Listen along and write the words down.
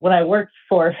when I worked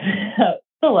for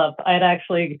Philip, I had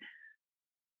actually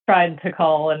tried to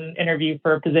call and interview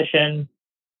for a position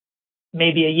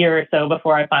maybe a year or so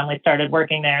before I finally started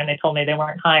working there, and they told me they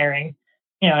weren't hiring,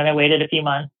 and I waited a few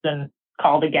months and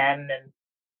called again and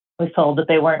was told that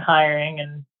they weren't hiring,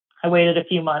 and I waited a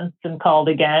few months and called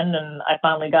again, and I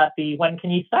finally got the "when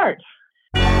can you start?"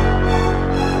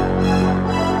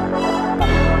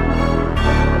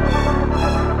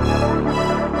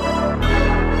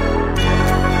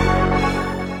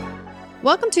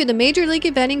 Welcome to the Major League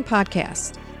Eventing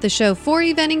Podcast, the show for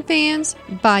eventing fans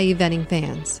by eventing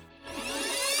fans.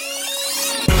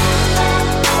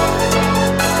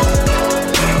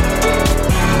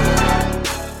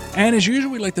 And as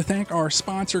usual, we'd like to thank our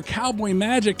sponsor, Cowboy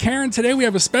Magic. Karen, today we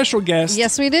have a special guest.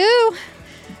 Yes, we do.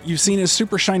 You've seen his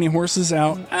super shiny horses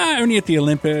out, only at the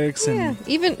Olympics. Yeah, and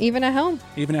even at home.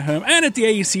 Even at home. And at the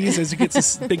AECs as he gets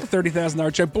this big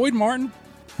 $30,000 check. Boyd Martin.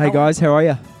 Hey guys, how are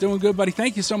you? Doing good, buddy.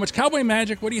 Thank you so much. Cowboy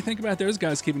Magic, what do you think about those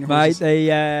guys keeping your horses?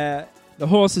 Mate, the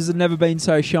horses have never been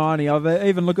so shiny. I've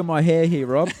even look at my hair here,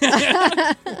 Rob.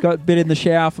 Got a bit in the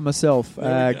shower for myself.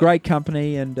 Great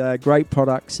company and great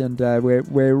products, and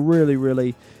we're really,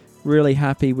 really, really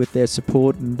happy with their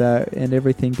support and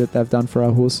everything that they've done for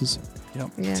our horses.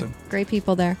 Yep. Yeah, so, great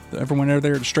people there. Everyone over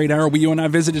there at Straight Arrow. You and I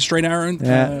visited Straight Arrow,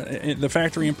 the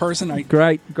factory in person.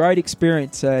 Great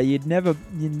experience. You'd never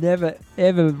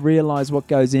ever realize what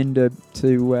goes into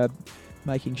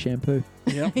making shampoo.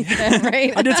 Yeah, yeah,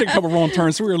 right. I did take a couple wrong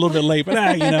turns, so we were a little bit late, but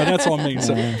that's all me.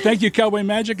 So thank you, Cowboy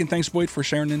Magic, and thanks, Boyd, for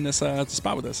sharing in this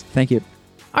spot with us. Thank you.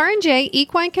 R&J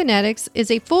Equine Kinetics is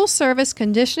a full-service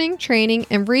conditioning, training,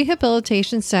 and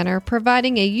rehabilitation center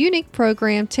providing a unique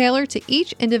program tailored to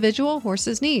each individual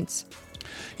horse's needs.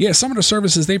 Yeah, some of the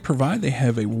services they provide, they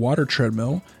have a water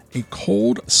treadmill, a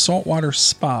cold saltwater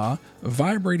spa,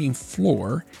 vibrating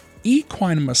floor,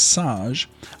 equine massage,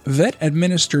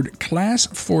 vet-administered Class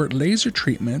 4 laser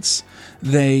treatments.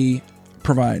 They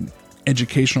provide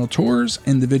educational tours,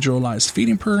 individualized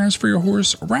feeding programs for your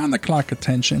horse, round-the-clock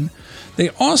attention. They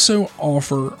also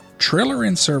offer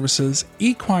trailer-in services,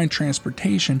 equine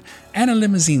transportation, and a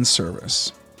limousine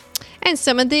service. And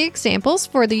some of the examples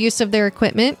for the use of their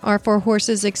equipment are for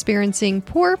horses experiencing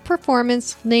poor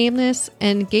performance, lameness,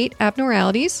 and gait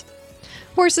abnormalities,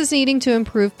 horses needing to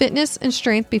improve fitness and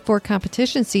strength before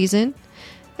competition season,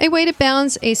 a way to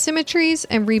balance asymmetries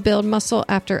and rebuild muscle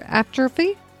after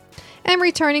atrophy, and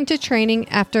returning to training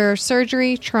after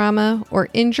surgery, trauma, or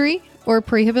injury, or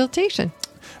prehabilitation.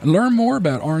 Learn more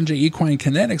about R&J Equine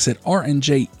Kinetics at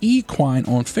R&J Equine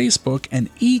on Facebook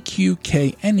and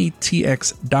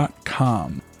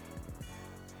EQKNETX.com.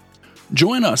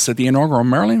 Join us at the inaugural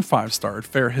Maryland 5-Star at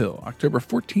Fair Hill, October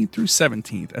 14th through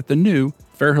 17th at the new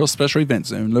Fair Hill Special Event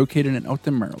Zone located in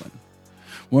Elkton, Maryland.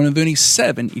 One of only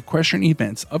 7 equestrian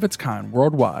events of its kind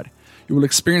worldwide, you will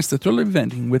experience the thrill of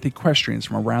eventing with equestrians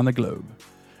from around the globe.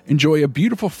 Enjoy a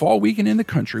beautiful fall weekend in the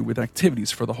country with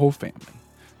activities for the whole family.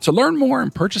 To learn more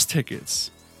and purchase tickets,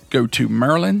 go to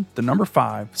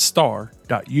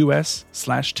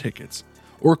maryland5star.us/tickets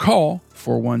or call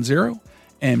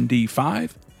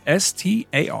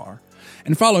 410-MD5-STAR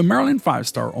and follow Maryland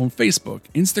 5-Star on Facebook,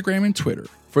 Instagram, and Twitter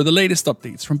for the latest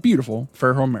updates from beautiful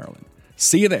Fair Hill, Maryland.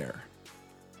 See you there.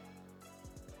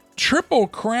 Triple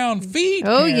Crown Feed.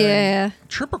 Oh, Karen. yeah.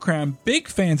 Triple Crown. Big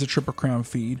fans of Triple Crown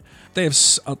Feed. They have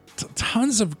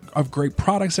tons of great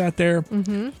products out there.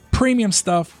 Mm-hmm. Premium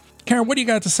stuff. Karen, what do you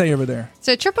got to say over there?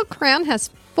 So Triple Crown has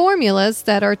formulas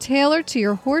that are tailored to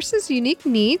your horse's unique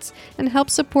needs and help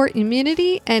support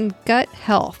immunity and gut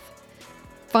health.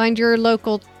 Find your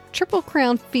local Triple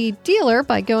Crown Feed dealer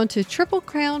by going to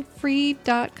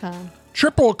triplecrownfeed.com.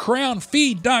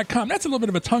 TripleCrownFeed.com. That's a little bit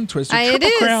of a tongue twister.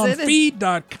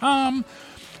 TripleCrownFeed.com.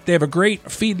 They have a great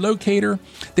feed locator.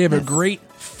 They have a great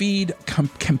feed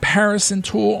comparison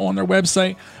tool on their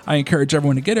website. I encourage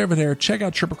everyone to get over there, check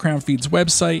out Triple Crown Feed's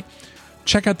website,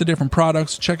 check out the different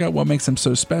products, check out what makes them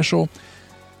so special,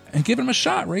 and give them a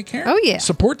shot, right, Karen? Oh, yeah.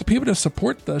 Support the people to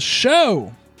support the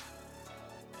show.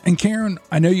 And Karen,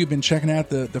 I know you've been checking out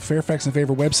the Fairfax and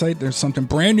Favor website. There's something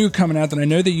brand new coming out that I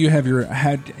know that you have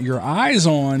had your eyes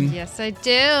on. Yes, I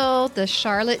do. The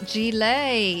Charlotte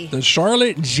Gilet. The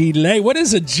Charlotte Gilet. What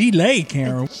is a Gilet,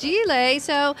 Karen? Gilet.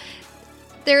 So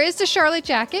there is the Charlotte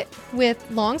jacket with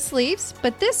long sleeves,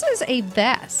 but this is a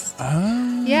vest.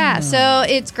 Oh. Yeah, so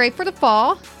it's great for the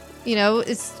fall.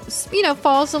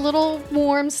 Fall's a little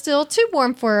warm still, too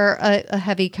warm for a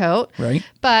heavy coat. Right.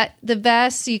 But the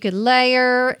vest you could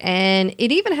layer, and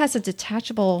it even has a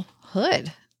detachable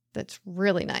hood. that's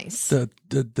really nice. The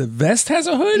vest has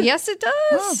a hood? Yes, it does.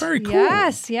 Oh, very cool.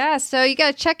 Yes. So you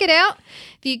got to check it out.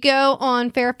 If you go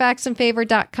on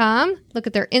fairfaxandfavor.com, look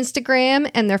at their Instagram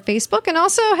and their Facebook, and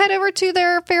also head over to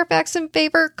their Fairfax and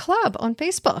Favor Club on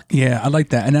Facebook. Yeah, I like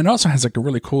that. And it also has like a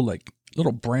really cool like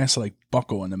little brass like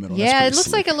buckle in the middle. Yeah, it looks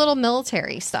slick. like a little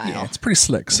military style. Yeah, it's pretty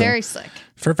slick. So Very slick.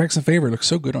 Fairfax and Favor looks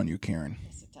so good on you, Karen.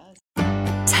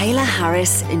 Taylor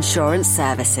Harris Insurance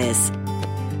Services.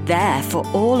 There for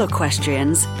all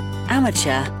equestrians,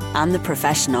 amateur and the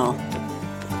professional.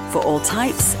 For all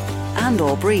types and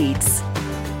all breeds.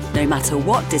 No matter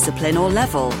what discipline or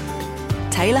level.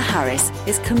 Taylor Harris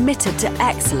is committed to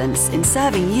excellence in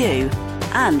serving you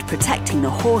and protecting the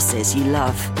horses you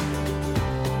love.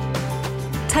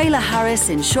 Taylor Harris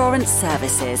Insurance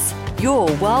Services, your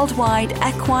worldwide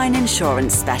equine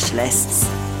insurance specialists.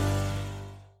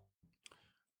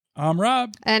 I'm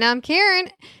Rob. And I'm Karen.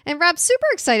 And Rob's super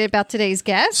excited about today's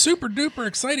guest. Super duper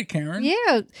excited, Karen.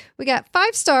 Yeah, we got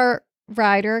 5-star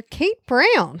rider Kate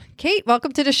Brown. Kate,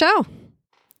 welcome to the show.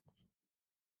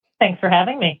 Thanks for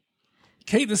having me.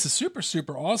 Kate, this is super,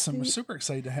 super awesome. We're super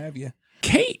excited to have you.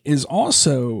 Kate is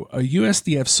also a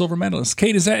USDF silver medalist.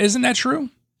 Kate, isn't that true?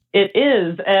 It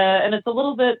is, and it's a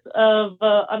little bit of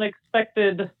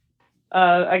unexpected,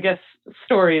 I guess,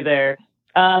 story there.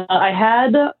 I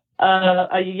had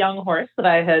a young horse that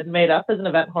I had made up as an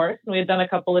event horse, and we had done a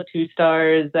couple of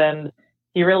 2-stars, and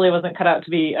he really wasn't cut out to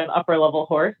be an upper-level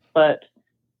horse, but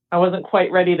I wasn't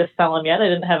quite ready to sell him yet. I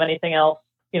didn't have anything else,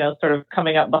 sort of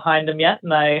coming up behind him yet,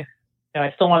 and I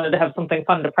still wanted to have something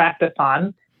fun to practice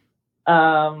on.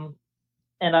 And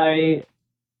I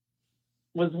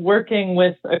was working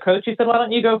with a coach who said, why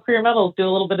don't you go for your medals, do a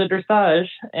little bit of dressage?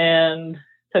 And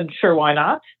said, sure, why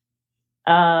not?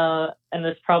 And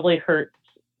this probably hurt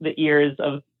the ears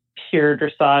of pure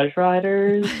dressage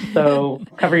riders. So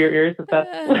cover your ears if that's...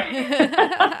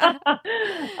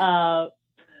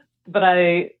 but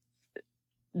I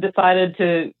decided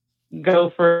to go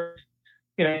for,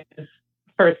 his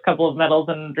first couple of medals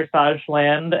in dressage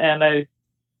land. And I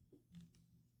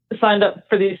signed up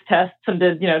for these tests and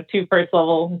did, 2 first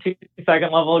level, 2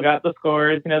 second level, got the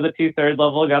scores, the 2 third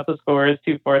level, got the scores,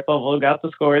 2 fourth level, got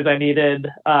the scores I needed,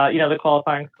 the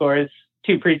qualifying scores,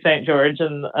 2 pre-St. George.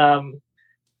 And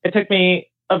it took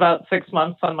me about 6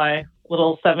 months on my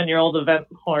little 7-year-old event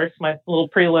horse, my little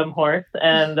prelim horse.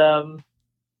 And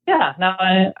now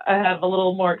I have a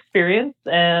little more experience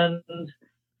and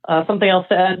something else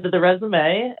to add to the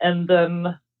resume. And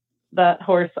then that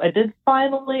horse I did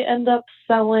finally end up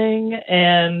selling,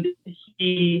 and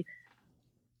he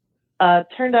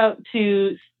turns out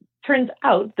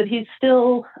that he's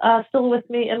still with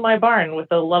me in my barn with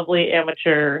a lovely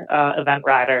amateur event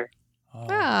rider.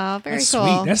 Oh, very that's cool.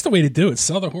 Sweet. That's the way to do it.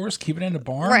 Sell the horse, keep it in the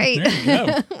barn. Right. There you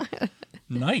go.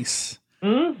 Nice.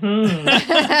 Mm-hmm.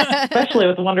 Especially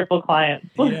with wonderful clients.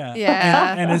 Yeah.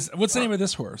 Yeah. And what's the name of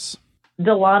this horse?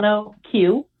 Delano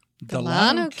Q.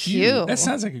 Delano Q. That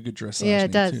sounds like a good dressage. Yeah, it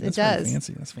name, does. too. It That's does. Very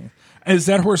fancy. That's fancy. Is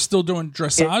that horse still doing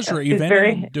dressage or It's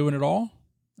eventing? Doing it all?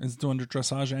 Is it doing the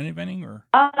dressage and eventing or?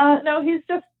 No, he's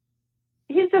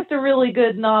just a really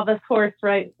good novice horse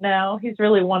right now. He's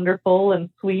really wonderful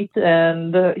and sweet,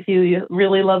 and he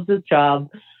really loves his job.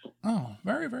 Oh,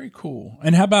 very, very cool.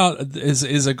 And how about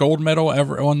is a gold medal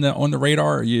ever on the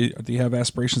radar? Do you have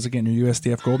aspirations of getting your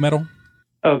USDF gold medal?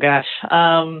 Oh gosh.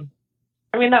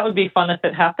 I mean, that would be fun if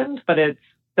it happened, but it's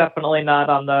definitely not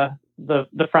on the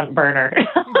front burner.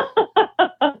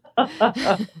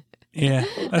 Yeah,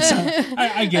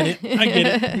 I get it.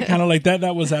 Kind of like that.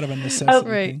 That was out of a necessity.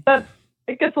 Right. But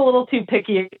it gets a little too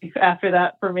picky after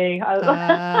that for me.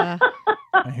 I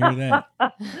hear that.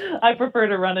 I prefer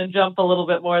to run and jump a little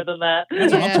bit more than that.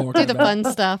 That's what I'm talking do the about. fun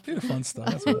stuff. Do the fun stuff.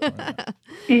 That's what I'm talking about.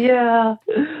 Yeah.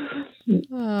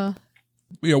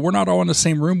 Yeah, we're not all in the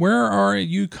same room. Where are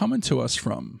you coming to us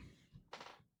from?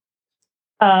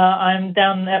 I'm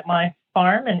down at my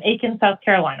farm in Aiken, South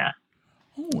Carolina.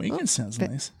 Oh, Aiken sounds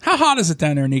nice. How hot is it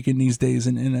down there in Aiken these days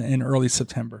in early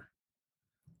September?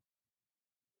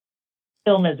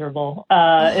 Still miserable.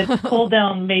 It's cooled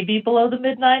down maybe below the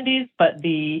mid-90s, but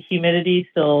the humidity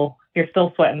you're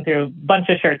still sweating through a bunch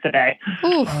of shirts a day.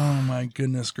 Ooh. Oh my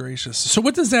goodness gracious! So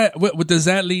what does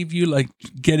that leave you like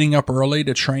getting up early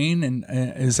to train? And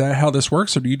is that how this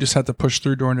works, or do you just have to push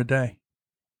through during the day?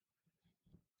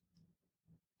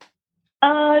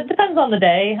 It depends on the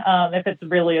day. If it's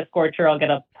really a scorcher, I'll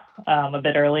get up a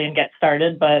bit early and get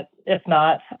started. But if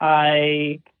not,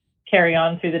 I carry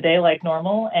on through the day like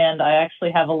normal. And I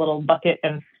actually have a little bucket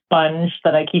and sponge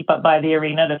that I keep up by the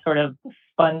arena to sort of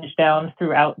sponge down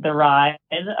throughout the ride,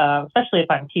 especially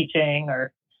if I'm teaching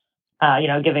or,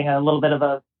 giving a little bit of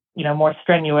a more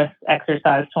strenuous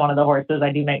exercise to one of the horses,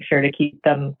 I do make sure to keep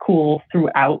them cool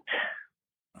throughout.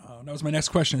 That was my next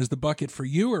question. Is the bucket for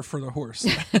you or for the horse?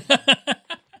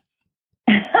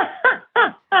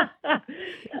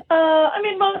 I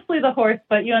mean, mostly the horse,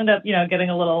 but you end up,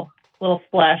 getting a little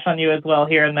splash on you as well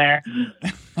here and there.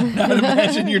 I'd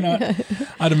imagine you're not.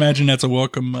 I'd imagine that's a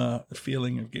welcome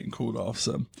feeling of getting cooled off.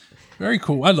 So very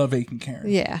cool. I love Aiken Cairn.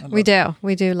 Yeah, we do.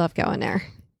 We do love going there.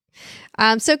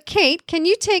 So Kate, can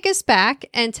you take us back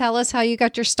and tell us how you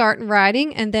got your start in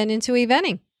riding and then into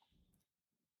eventing?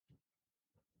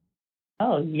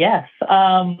 Oh, yes.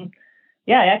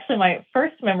 Actually, my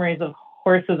first memories of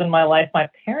horses in my life, my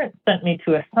parents sent me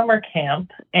to a summer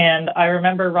camp, and I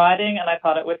remember riding, and I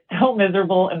thought it was so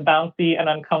miserable and bouncy and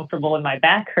uncomfortable, and my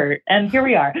back hurt. And here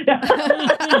we are.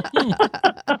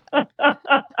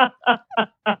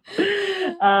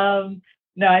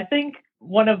 No, I think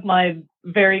one of my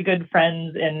very good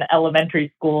friends in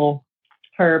elementary school,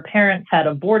 her parents had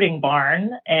a boarding barn,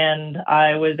 and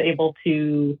I was able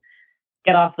to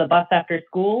get off the bus after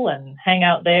school and hang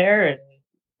out there and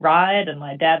ride, and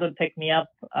my dad would pick me up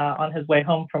on his way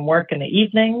home from work in the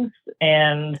evenings.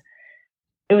 And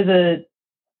it was a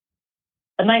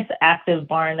nice active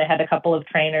barn. They had a couple of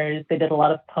trainers. They did a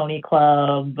lot of pony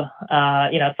club, so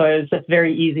it was just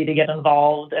very easy to get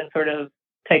involved and sort of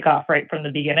take off right from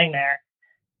the beginning there.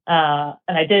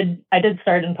 And I did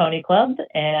start in pony club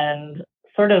and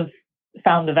sort of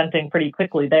found eventing pretty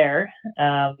quickly there.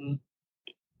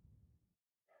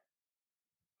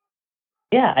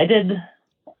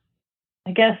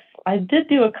 I did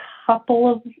do a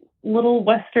couple of little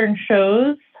Western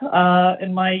shows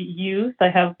in my youth. I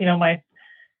have, my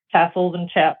tassels and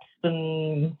chaps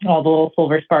and all the little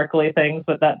silver sparkly things,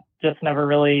 but that just never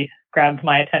really grabbed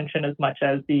my attention as much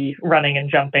as the running and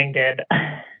jumping did.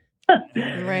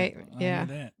 Right.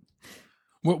 Yeah.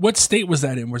 What state was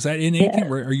that in? Was that in Aiken? Yeah.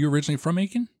 Are you originally from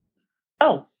Aiken?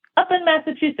 Oh, up in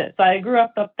Massachusetts. I grew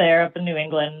up there, up in New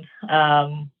England,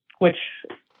 which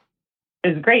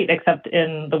is great, except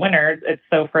in the winter, it's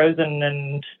so frozen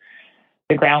and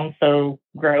the ground's so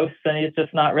gross, and it's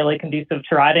just not really conducive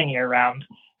to riding year round.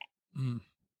 Mm.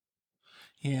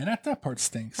 Yeah, that part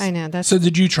stinks. I know. So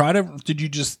did you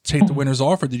just take the winters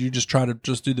off, or did you just try to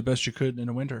just do the best you could in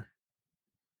the winter?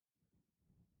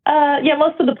 Yeah,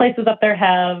 most of the places up there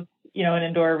have, an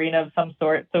indoor arena of some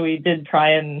sort. So we did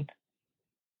try and,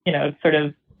 sort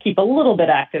of keep a little bit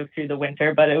active through the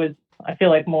winter, but it was, I feel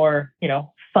like, more,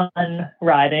 fun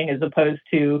riding as opposed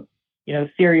to,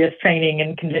 serious training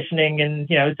and conditioning and,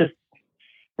 just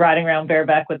riding around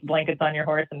bareback with blankets on your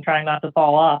horse and trying not to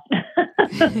fall off.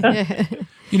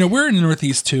 We're in the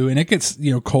Northeast too, and it gets,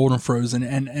 cold and frozen.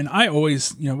 And I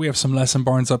always, we have some lesson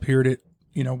barns up here that,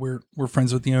 we're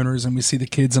friends with the owners and we see the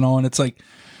kids and all. And it's like,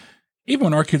 even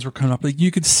when our kids were coming up, like you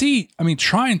could see,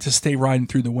 trying to stay riding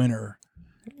through the winter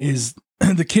is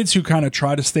the kids who kind of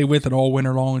try to stay with it all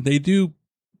winter long. They do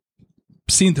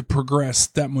seem to progress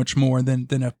that much more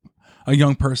than a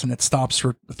young person that stops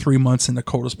for 3 months in the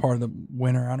coldest part of the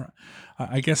winter.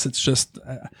 I guess it's just,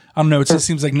 I don't know. It just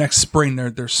seems like next spring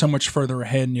they're so much further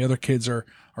ahead, and the other kids are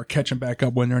catching back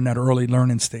up when they're in that early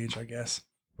learning stage, I guess.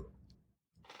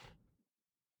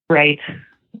 Right.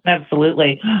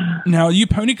 Absolutely. Now, you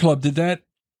pony club, did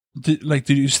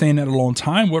you stay in that a long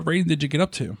time? What rating did you get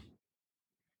up to?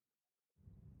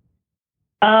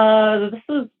 I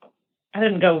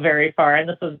didn't go very far, and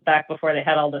this was back before they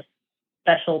had all the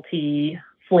specialty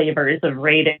flavors of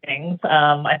ratings.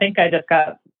 I think I just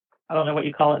got, I don't know what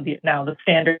you call it now, the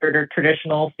standard or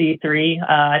traditional C3.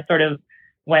 I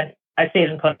stayed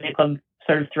in pony club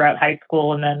sort of throughout high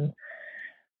school, and then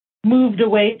moved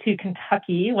away to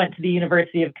Kentucky, went to the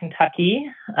University of Kentucky.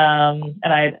 And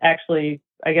I actually,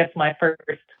 I guess my first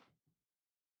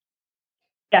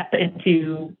step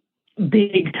into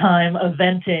big time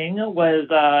eventing was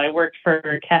I worked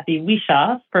for Kathy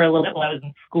Wishoff for a little bit when I was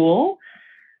in school.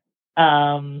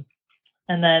 And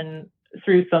then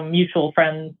through some mutual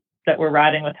friends that were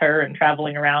riding with her and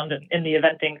traveling around in the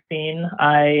eventing scene,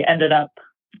 I ended up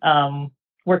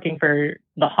working for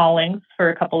the Hollings for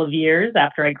a couple of years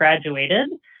after I graduated.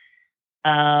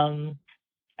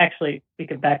 Actually, we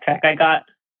could backtrack.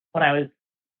 When I was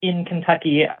in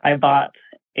Kentucky, I bought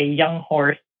a young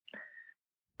horse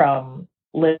from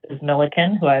Liz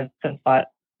Milliken, who I've since bought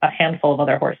a handful of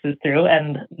other horses through.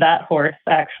 And that horse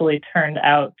actually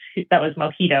that was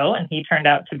Mojito, and he turned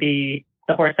out to be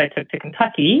the horse I took to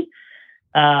Kentucky,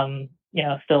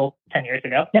 still 10 years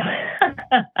ago.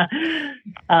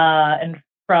 And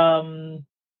from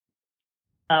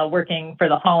working for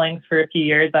the Hollings for a few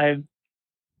years, I've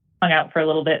hung out for a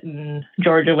little bit in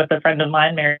Georgia with a friend of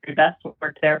mine, Mary Beth,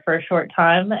 worked there for a short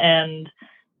time, and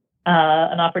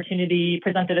an opportunity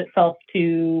presented itself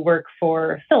to work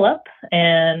for Philip,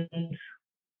 and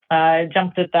I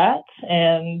jumped at that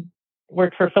and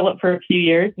worked for Philip for a few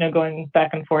years, going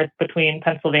back and forth between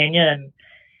Pennsylvania and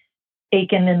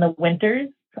Aiken in the winters.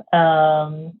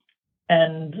 And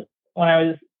when I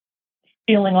was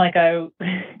feeling like I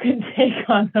could take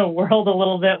on the world a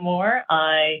little bit more,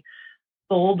 I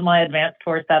sold my advanced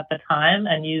horse at the time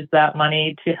and used that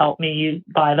money to help me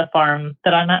buy the farm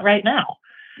that I'm at right now.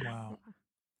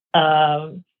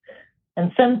 Wow.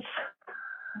 And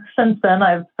since then,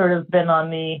 I've sort of been on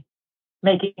the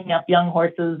making up young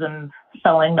horses and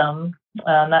selling them.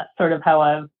 That's sort of how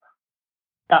I've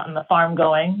gotten the farm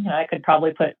going. I could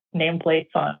probably put nameplates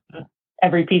on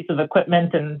every piece of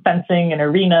equipment, and fencing and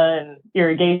arena and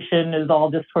irrigation is all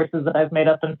just horses that I've made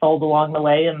up and sold along the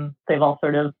way. And they've all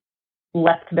sort of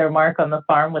left their mark on the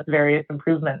farm with various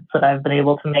improvements that I've been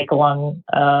able to make along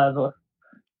the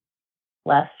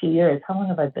last few years. How long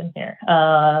have I been here?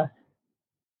 I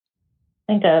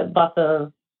think I bought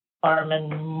the farm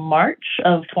in March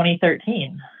of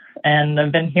 2013, and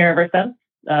I've been here ever since,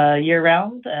 year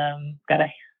round. Got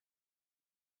a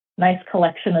nice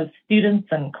collection of students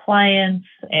and clients,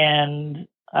 and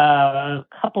a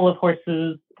couple of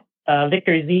horses.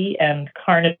 Victor Z and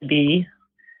Carnaby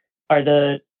are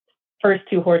the first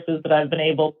two horses that I've been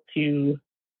able to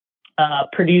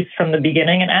produce from the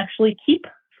beginning and actually keep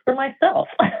for myself.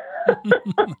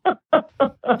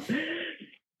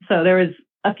 So there was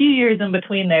a few years in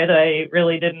between there that I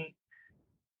really didn't,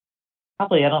 I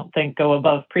don't think, go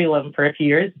above prelim for a few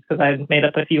years, because I made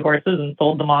up a few horses and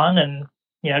sold them on, and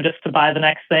just to buy the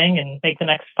next thing and make the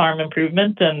next farm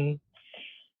improvement. And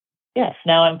yes,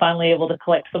 now I'm finally able to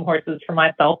collect some horses for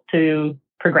myself to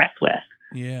progress with.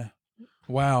 Yeah.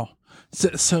 Wow.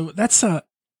 So that's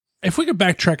if we could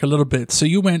backtrack a little bit. So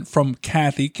you went from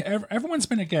Kathy. Everyone's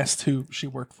been a guest who she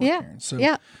worked for. Yeah. Karen. So,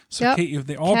 yeah. So yep. Kate,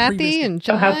 they all Kathy and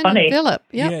John how funny. and Philip.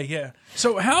 Yep. Yeah. Yeah.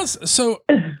 So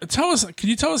tell us, can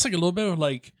you tell us like a little bit of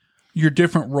like your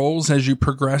different roles as you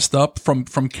progressed up from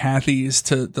Kathy's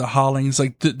to the Hollings?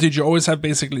 Like, did you always have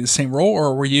basically the same role,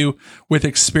 or were you with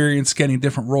experience getting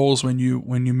different roles when you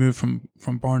moved from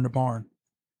barn to barn?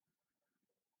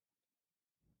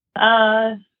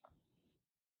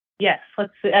 Yes,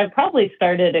 let's see. I probably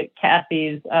started at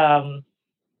Kathy's,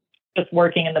 just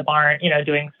working in the barn,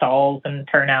 doing stalls and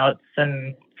turnouts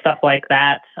and stuff like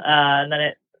that. And then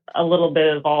it a little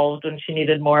bit evolved when she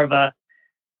needed more of a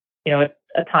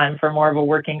time for more of a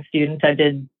working student. I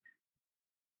did,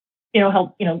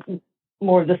 help,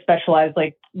 more of the specialized,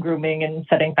 like grooming and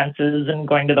setting fences and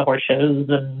going to the horse shows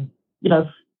and,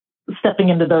 stepping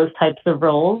into those types of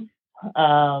roles.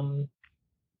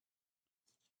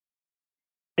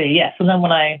 Yes. And then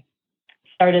when I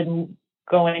started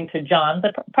going to John's,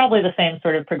 probably the same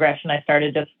sort of progression. I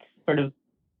started just sort of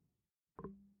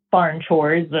barn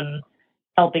chores and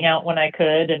helping out when I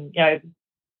could. And I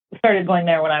started going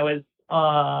there when I was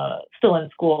still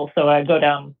in school. So I'd go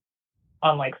down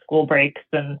on like school breaks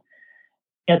and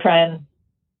try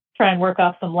and work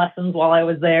off some lessons while I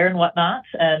was there and whatnot.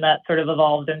 And that sort of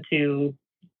evolved into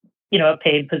a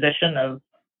paid position of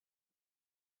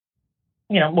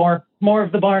more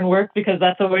of the barn work, because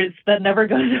that never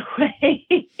goes away.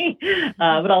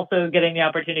 But also getting the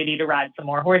opportunity to ride some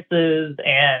more horses,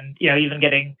 and even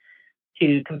getting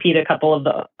to compete a couple of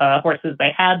the horses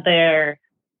they had there.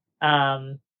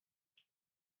 Yes,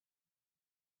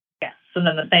 and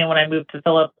then the same when I moved to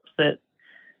Phillips. It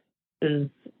is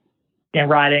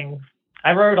riding.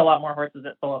 I rode a lot more horses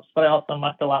at Phillips, but I also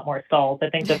mucked a lot more stalls.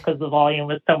 I think just because the volume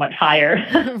was so much higher.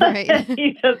 Right.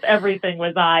 Just everything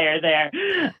was higher there.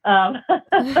 But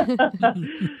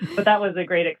that was a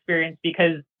great experience,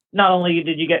 because not only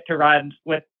did you get to ride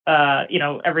with,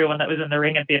 everyone that was in the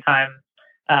ring at the time.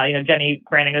 Jenny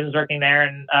Brannigan was working there,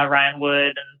 and Ryan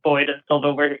Wood and Boyd and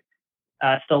Silva were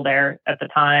still there at the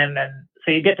time. And so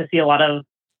you get to see a lot of,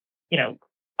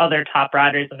 other top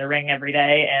riders in the ring every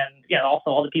day, and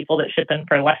also all the people that ship in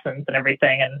for lessons and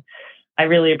everything. And I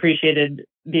really appreciated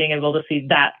being able to see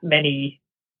that many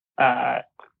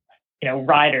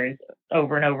riders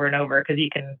over and over and over, because you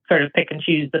can sort of pick and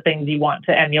choose the things you want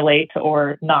to emulate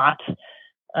or not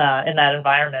in that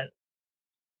environment.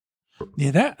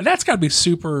 Yeah, that's got to be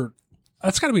super.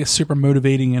 That's got to be a super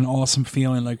motivating and awesome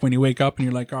feeling. Like when you wake up and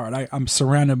you're like, all right, I'm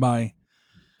surrounded by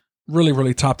really,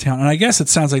 really top talent. And I guess it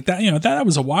sounds like that, that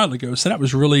was a while ago. So that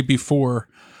was really before,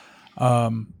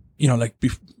 I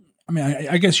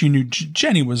guess you knew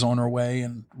Jenny was on her way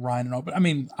and Ryan and all, but I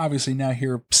mean, obviously now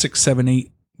here 6, 7,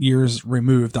 8 years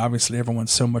removed, obviously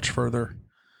everyone's so much further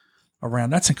around.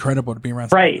 That's incredible to be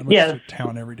around Right, that much yes.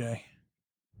 town every day.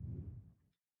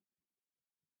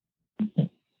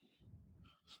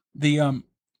 The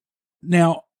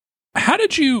now, how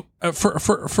did you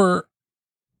for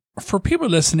people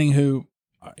listening who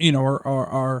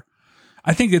are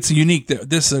I think it's unique that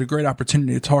this is a great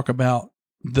opportunity to talk about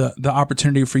the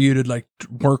opportunity for you to like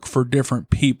work for different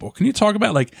people. Can you talk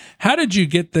about like how did you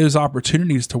get those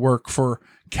opportunities to work for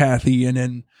Kathy and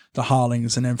then the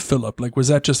Hollings and then Philip? Like, was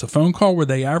that just a phone call? Were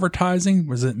they advertising?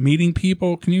 Was it meeting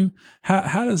people? Can you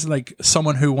how does like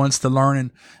someone who wants to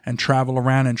learn and travel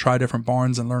around and try different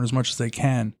barns and learn as much as they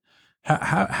can?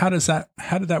 How did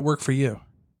that work for you?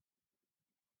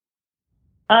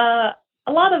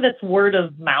 A lot of it's word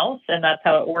of mouth, and that's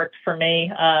how it worked for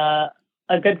me. A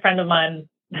good friend of mine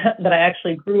that I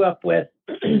actually grew up with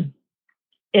in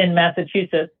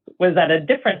Massachusetts was at a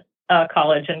different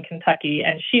college in Kentucky,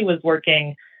 and she was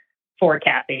working for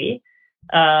Kathy.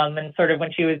 And sort of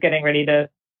when she was getting ready to,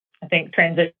 I think,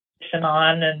 transition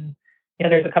on, and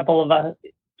there's a couple of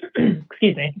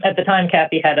excuse me. At the time,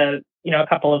 Kathy had a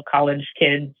couple of college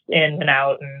kids in and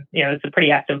out, and it's a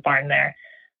pretty active barn there.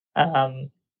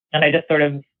 And I just sort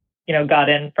of, got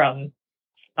in from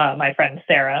my friend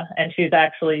Sarah, and she's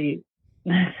actually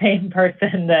the same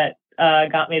person that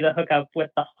got me the hookup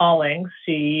with the Hollings.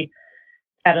 She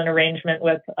had an arrangement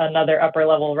with another upper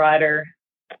level rider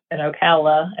in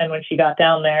Ocala, and when she got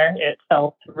down there, it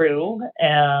fell through.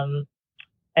 And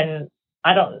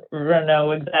I don't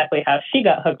know exactly how she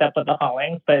got hooked up with the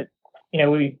Hollings, but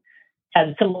we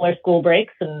had similar school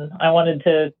breaks, and I wanted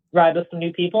to ride with some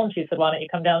new people, and she said, why don't you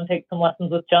come down and take some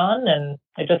lessons with John? And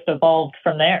it just evolved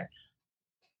from there.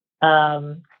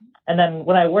 And then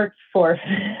when I worked for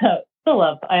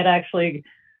Philip, I had actually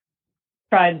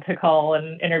tried to call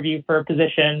and interview for a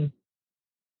position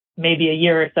maybe a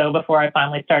year or so before I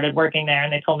finally started working there,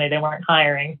 and they told me they weren't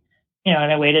hiring,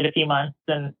 and I waited a few months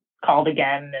and called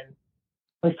again and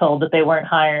was told that they weren't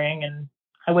hiring, and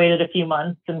I waited a few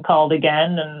months and called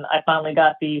again, and I finally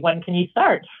got the, when can you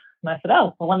start? And I said,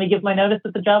 oh, well, let me give my notice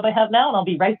at the job I have now, and I'll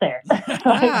be right there. So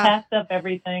I packed up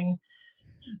everything,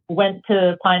 went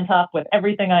to Pine Top with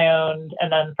everything I owned,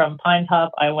 and then from Pine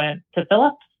Top, I went to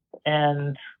Phillips,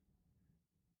 and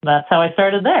that's how I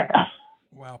started there.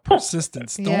 Wow,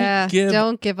 persistence.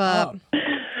 Don't give up.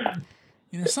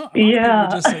 Some people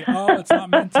just say, "Oh, it's not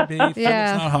meant to be. Philip's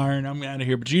not hiring. I'm out of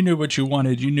here." But you knew what you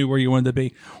wanted. You knew where you wanted to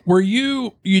be.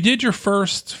 You did your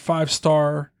first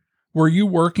 5-star? Were you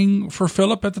working for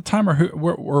Philip at the time,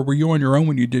 or were you on your own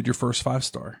when you did your first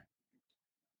 5-star?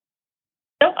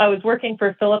 No, I was working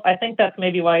for Philip. I think that's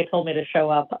maybe why he told me to show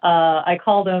up. I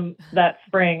called him that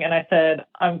spring and I said,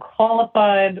 I'm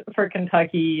qualified for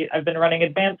Kentucky. I've been running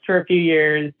advanced for a few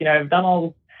years. I've done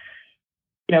all,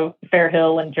 Fair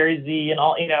Hill and Jersey and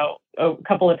all, a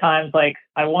couple of times, like,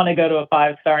 I want to go to a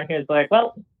 5-star. And he was like,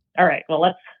 well, all right, well,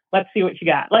 let's see what you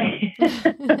got. Like,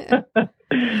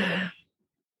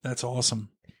 that's awesome.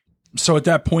 So at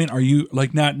that point, are you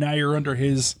like, now you're under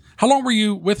his, how long were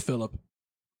you with Philip?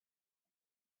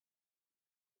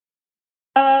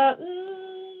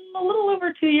 A little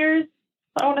over 2 years,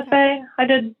 I want to say. I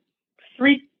did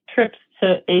 3 trips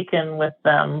to Aiken with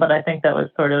them, but I think that was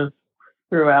sort of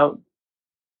throughout.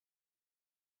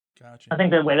 Gotcha. I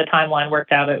think the way the timeline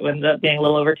worked out, it ended up being a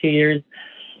little over 2 years.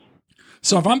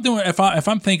 So if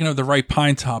I'm thinking of the right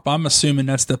Pine Top, I'm assuming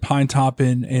that's the Pine Top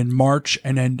in March,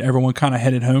 and then everyone kind of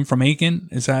headed home from Aiken.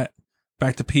 Is that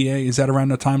back to PA? Is that around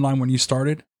the timeline when you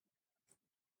started?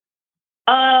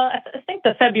 I think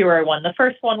the February one, the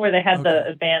first one where they had the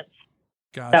advance,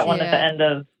 gotcha. That one at the end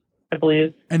of, I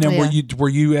believe. And then were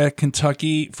you at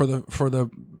Kentucky for the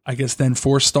I guess then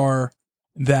 4-star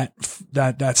that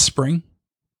spring?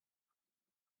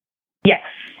 Yes.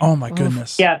 Oh my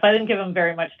goodness. Yes, I didn't give him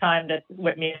very much time to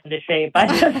whip me into shape. I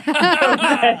just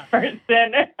head first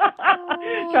in.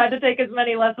 Tried to take as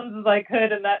many lessons as I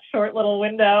could in that short little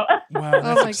window. Wow,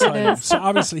 that's exciting. Goodness. So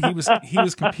obviously he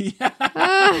was competing.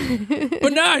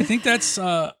 But no, I think that's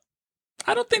I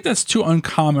don't think that's too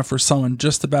uncommon for someone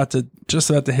just about to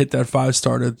hit that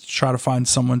 5-star to try to find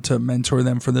someone to mentor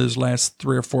them for those last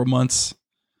 3 or 4 months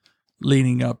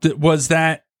leading up. Was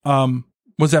that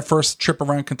first trip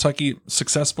around Kentucky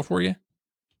successful for you?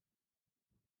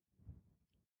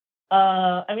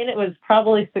 I mean, it was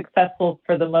probably successful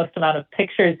for the most amount of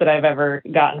pictures that I've ever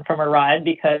gotten from a ride,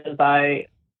 because I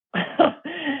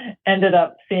ended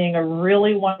up seeing a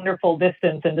really wonderful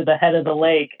distance into the head of the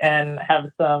lake and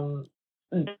have some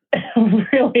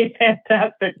really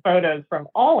fantastic photos from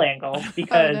all angles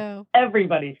because no.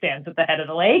 everybody stands at the head of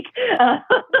the lake.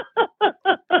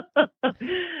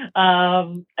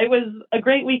 It was a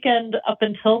great weekend up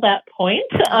until that point.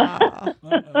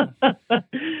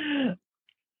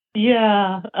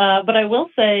 Yeah, but I will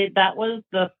say that was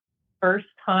the first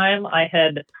time I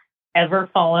had ever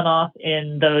fallen off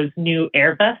in those new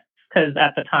air vests, because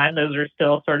at the time those were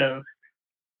still sort of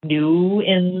new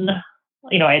in,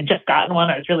 I had just gotten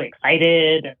one. I was really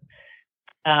excited.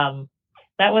 And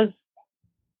that was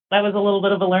a little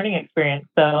bit of a learning experience.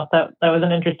 So that was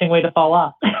an interesting way to fall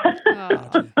off.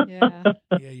 Yeah.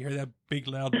 Yeah, you hear that big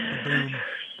loud boom.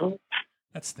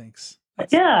 That stinks.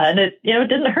 Yeah, and it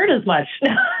didn't hurt as much.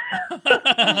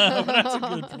 That's a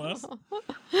good plus.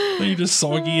 Then you're just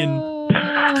soggy and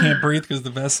can't breathe because the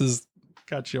vest has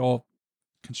got you all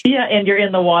constricted. Yeah, and you're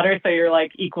in the water, so you're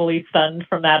like equally stunned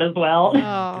from that as well.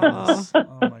 Oh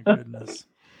my goodness.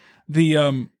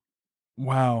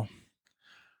 Wow.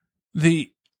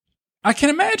 I can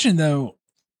imagine though.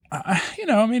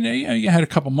 You had a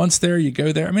couple months there. You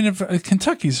go there. I mean, if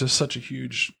Kentucky's just such a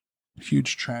huge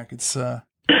track. It's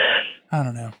I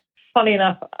don't know. Funny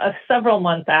enough, several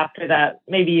months after that,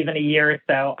 maybe even a year or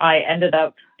so, I ended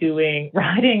up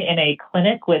riding in a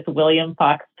clinic with William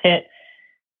Fox Pitt.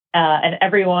 And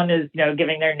everyone is,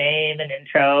 giving their name and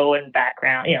intro and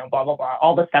background, blah, blah, blah,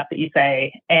 all the stuff that you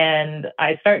say. And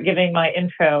I start giving my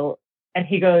intro and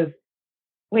he goes,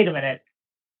 "Wait a minute.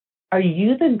 Are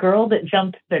you the girl that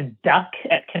jumped the duck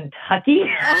at Kentucky?"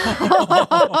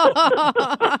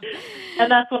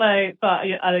 And that's when I thought,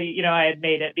 I had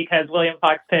made it, because William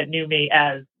Fox Pitt knew me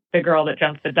as the girl that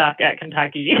jumped the duck at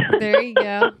Kentucky. There you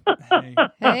go.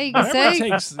 Hey, you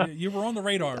can say. You were on the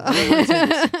radar.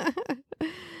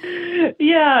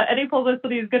 Yeah, any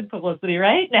publicity is good publicity,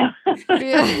 right? Now.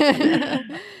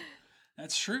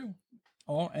 That's true.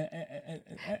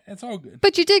 It's all good.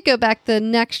 But you did go back the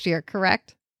next year,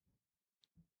 correct?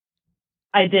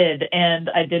 I did, and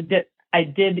I did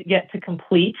get to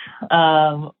complete.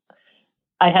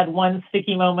 I had one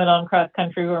sticky moment on cross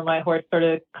country where my horse sort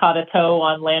of caught a toe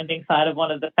on landing side of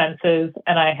one of the fences,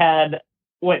 and I had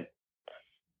what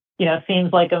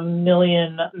seems like a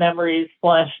million memories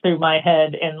flash through my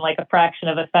head in like a fraction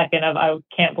of a second of, I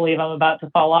can't believe I'm about to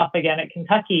fall off again at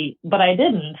Kentucky, but I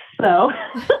didn't. So.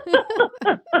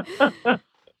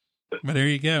 But there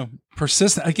you go.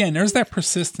 Persistent. Again, there's that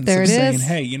persistence there of saying, is.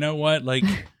 "Hey, you know what? Like,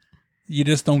 you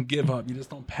just don't give up. You just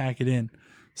don't pack it in."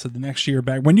 So the next year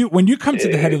back, when you come to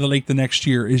the head of the lake the next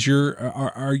year,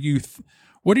 are you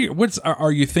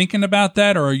thinking about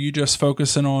that, or are you just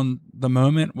focusing on the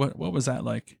moment? What was that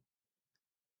like?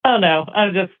 Oh no,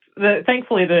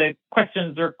 thankfully the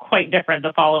questions are quite different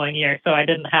the following year, so I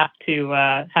didn't have to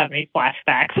have any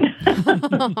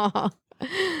flashbacks.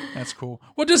 That's cool.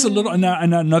 Well, just a little,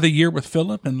 another year with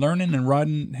Philip and learning and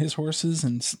riding his horses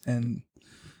and and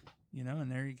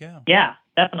there you go. Yeah,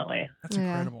 definitely. That's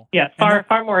incredible. Yeah,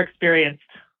 far more experienced.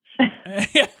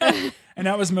 And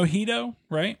that was Mojito,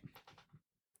 right?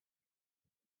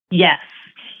 Yes.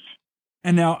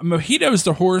 And now Mojito is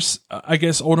the horse, I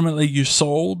guess, ultimately you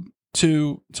sold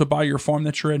to buy your farm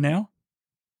that you're at now?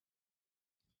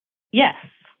 Yes.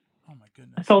 Oh, my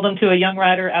goodness. I sold him to a young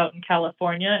rider out in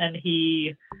California, and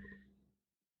he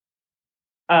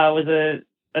was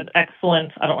an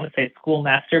excellent, I don't want to say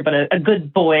schoolmaster, but a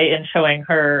good boy in showing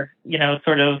her,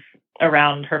 sort of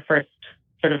around her first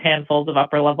sort of handfuls of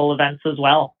upper level events as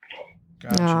well.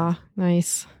 Gotcha. Ah,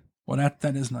 nice. Well,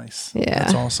 that is nice. Yeah.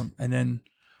 That's awesome. And then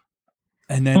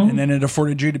it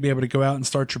afforded you to be able to go out and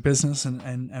start your business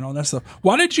and all that stuff.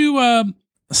 Why did you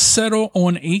settle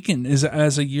on Aiken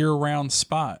as a year-round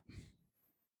spot?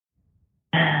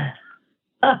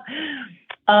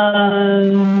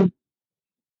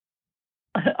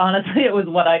 Honestly, it was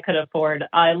what I could afford.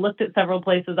 I looked at several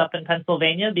places up in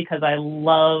Pennsylvania because I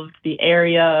loved the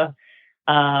area.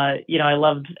 I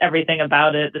loved everything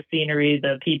about it, the scenery,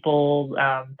 the people.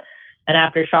 And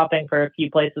after shopping for a few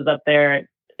places up there,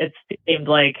 it seemed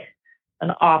like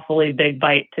an awfully big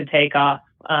bite to take off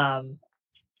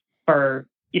for,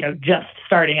 just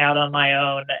starting out on my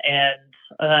own. And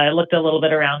I looked a little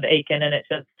bit around Aiken, and it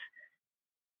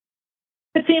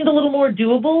seemed a little more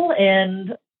doable,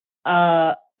 and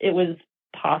it was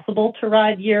possible to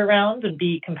ride year round and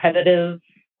be competitive,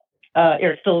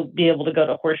 or still be able to go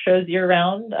to horse shows year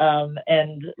round.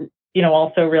 And,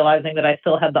 also realizing that I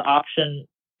still had the option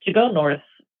to go north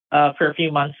for a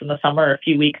few months in the summer, a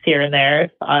few weeks here and there,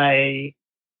 if I,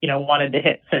 wanted to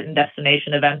hit certain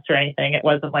destination events or anything. It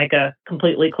wasn't like a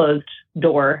completely closed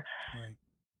door. Right.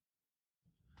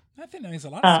 I think that makes a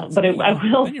lot of sense. But I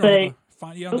will say,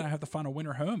 you don't have to find a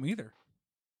winter home either.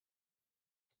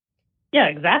 Yeah,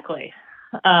 exactly.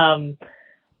 I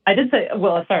did say,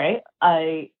 well, sorry,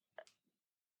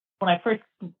 when I first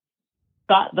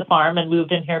got the farm and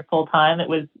moved in here full time, it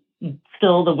was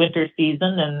still the winter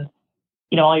season, and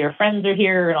all your friends are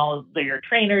here, and all of your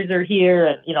trainers are here,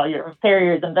 and your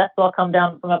farriers and vets all come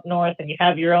down from up north, and you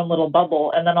have your own little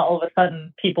bubble. And then all of a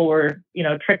sudden, people were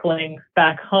trickling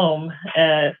back home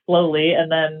slowly,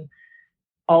 and then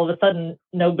all of a sudden,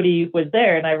 nobody was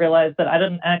there, and I realized that I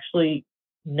didn't actually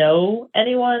know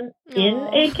anyone in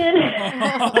Aiken.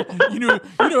 you know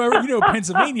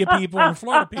Pennsylvania people and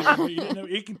Florida people, but you didn't know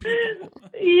Aiken people.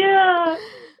 Yeah.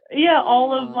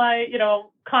 All of my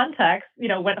contacts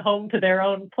went home to their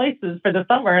own places for the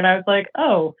summer, and I was like,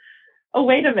 oh,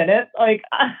 wait a minute, like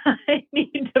I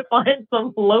need to find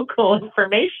some local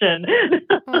information.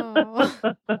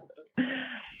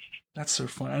 That's so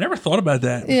fun. I never thought about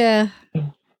that. Yeah.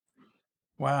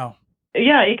 Wow.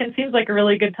 Yeah, Aiken seems like a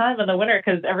really good time in the winter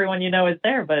because everyone is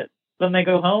there, but then they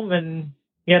go home and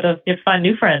you have to find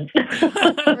new friends.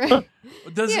 Right.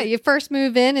 You first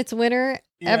move in, it's winter,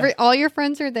 all your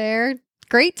friends are there,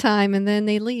 great time, and then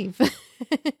they leave.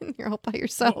 You're all by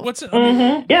yourself. What's it?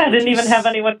 I didn't even have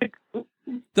anyone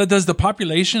to... Does the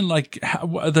population,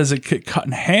 does it get cut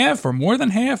in half or more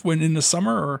than half when in the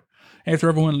summer or after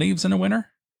everyone leaves in the winter?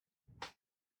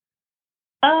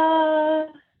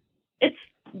 It's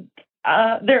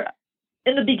there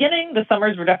in the beginning, the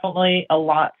summers were definitely a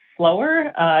lot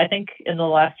slower. I think in the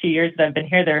last few years that I've been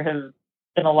here, there have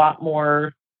been a lot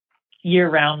more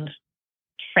year-round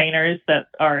trainers that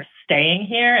are staying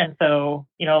here. And so,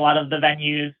 a lot of the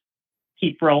venues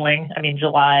keep rolling. I mean,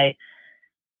 July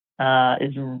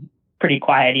is pretty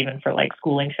quiet even for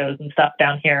schooling shows and stuff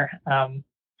down here.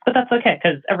 But that's okay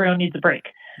because everyone needs a break.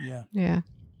 Yeah. Yeah.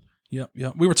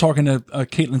 Yep. We were talking to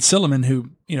Caitlin Silliman,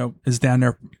 who, is down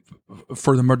there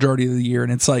for the majority of the year.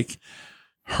 And it's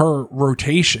her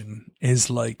rotation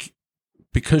is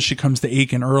because she comes to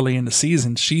Aiken early in the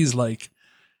season, she's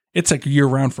it's year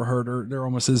round for her. There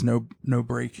almost is no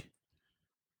break.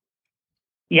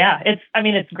 Yeah,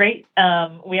 it's great.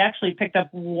 We actually picked up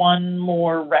one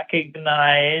more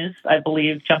recognized, I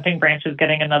believe, Jumping Branch is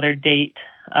getting another date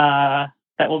that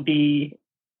will be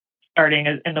starting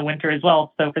in the winter as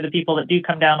well. So for the people that do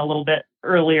come down a little bit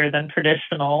earlier than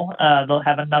traditional, they'll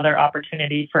have another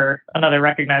opportunity for another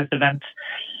recognized event.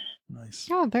 Nice.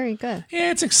 Oh, very good.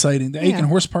 Yeah, it's exciting. The Aiken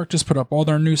Horse Park just put up all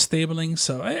their new stabling,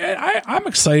 so I'm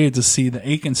excited to see the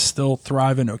Aiken's still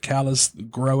thriving, Ocala's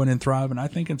growing and thriving. I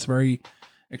think it's very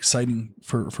exciting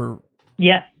for.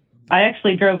 Yes, I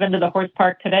actually drove into the horse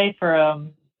park today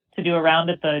to do a round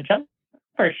at the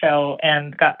Jumper Show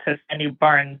and got to Sandy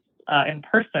Barnes in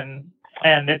person,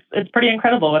 and it's pretty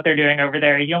incredible what they're doing over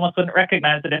there. You almost wouldn't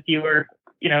recognize it if you were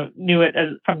knew it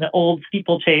as from the old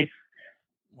steeplechase.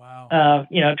 Wow.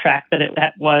 Track that it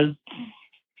was.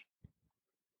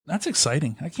 That's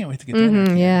exciting. I can't wait to get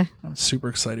there. Yeah. I'm super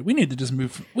excited. We need to just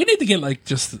move. We need to get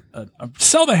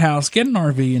sell the house, get an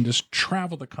RV, and just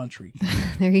travel the country.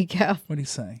 There you go. What do you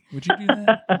say? Would you do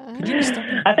that? Could you be stuck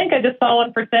in I think I just saw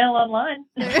one for sale online.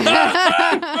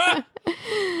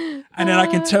 And then I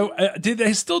can tell, did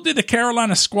they still do the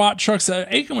Carolina squat trucks?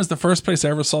 Aiken was the first place I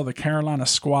ever saw the Carolina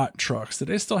squat trucks. Did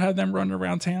they still have them running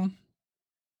around town?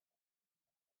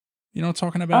 You know what I'm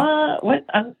talking about? What?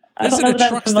 I These don't are know the that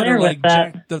trucks I'm that are familiar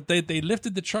with that. they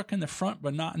lifted the truck in the front,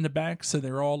 but not in the back, so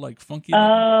they're all funky.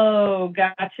 Oh,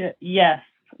 gotcha. Yes,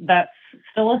 that's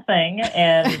still a thing,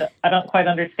 and I don't quite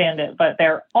understand it, but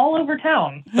they're all over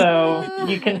town, so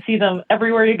you can see them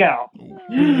everywhere you go.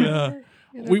 Yeah.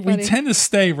 We tend to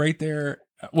stay right there.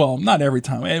 Well, not every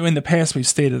time. In the past, we've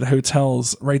stayed at the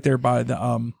hotels right there by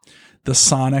the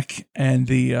Sonic and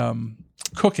the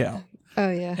Cookout.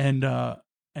 Oh yeah. And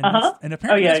Oh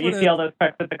apparently, yeah, you see all those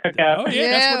trucks at the Cookout. Oh yeah,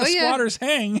 that's where the squatters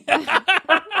hang.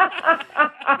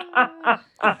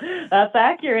 That's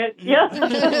accurate. Yeah.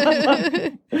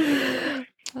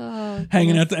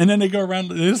 Hanging out, and then they go around.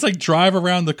 They just drive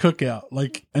around the Cookout,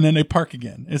 and then they park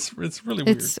again. It's really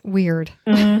weird. It's weird.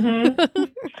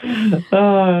 Mm-hmm.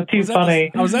 Oh, too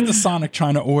funny. I was at the Sonic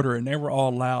trying to order, and they were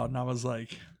all loud, and I was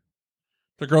like,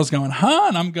 the girl's going, "Huh?"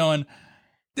 And I'm going,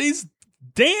 "These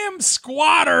damn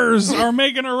squatters are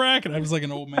making a racket." I was like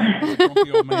an old man, a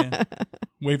grumpy old man,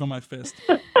 waving my fist.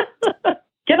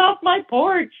 Get off my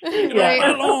porch! Get off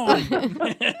my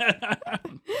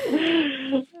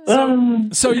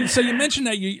lawn. So you mentioned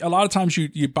that a lot of times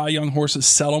you buy young horses,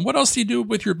 sell them. What else do you do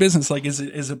with your business?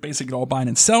 Is it basically all buying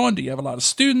and selling? Do you have a lot of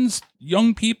students,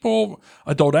 young people,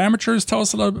 adult amateurs? Tell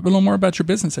us a little more about your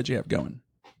business that you have going.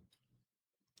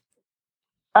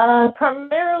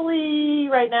 Primarily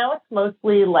do right now, it's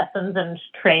mostly lessons and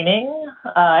training.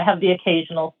 I have the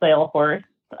occasional sale horse,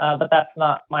 but that's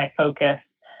not my focus.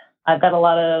 I've got a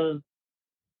lot of,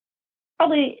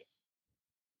 probably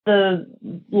the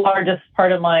largest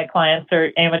part of my clients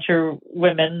are amateur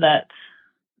women that,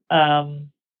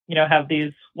 have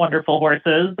these wonderful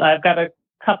horses. I've got a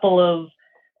couple of,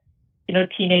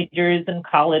 teenagers and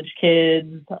college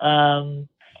kids. I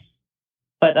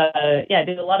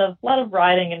do a lot of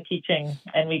riding and teaching,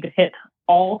 and we could hit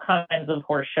all kinds of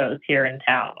horse shows here in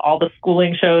town. All the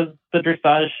schooling shows, the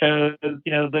dressage shows,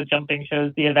 the jumping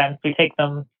shows, the events. We take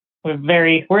them. We're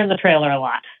in the trailer a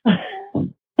lot.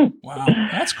 Wow,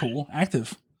 that's cool.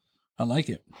 Active. I like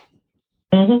it.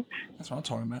 Mm-hmm. That's what I'm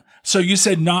talking about. So you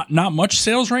said not much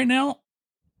sales right now?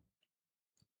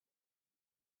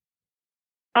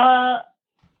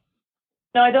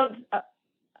 No, I don't.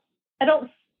 I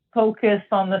don't focus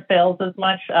on the sales as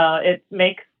much. It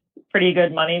makes pretty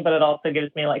good money, but it also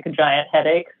gives me like a giant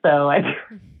headache. So I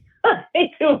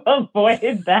try to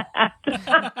avoid that.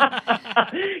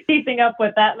 Keeping up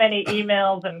with that many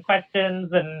emails and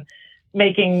questions and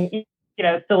making,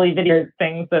 silly video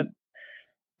things that,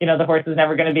 the horse is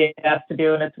never going to be asked to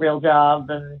do in its real job.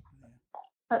 And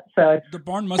so it's the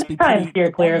barn must be trying to steer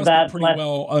clear of that. Pretty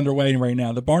well underway right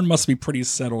now. The barn must be pretty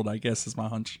settled, I guess, is my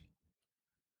hunch.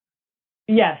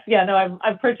 Yes. Yeah. No,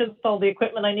 I've purchased all the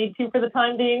equipment I need to for the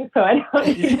time being, so I don't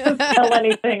need to sell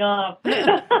anything off.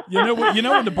 You know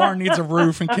when the barn needs a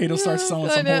roof and Kate will start selling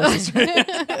some horses.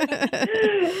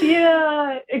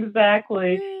 Yeah,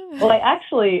 exactly. Well,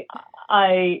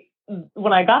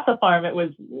 when I got the farm, it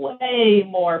was way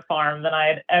more farm than I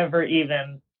had ever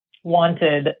even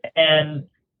wanted. And,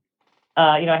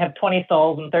 I have 20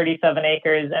 stalls and 37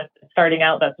 acres, and starting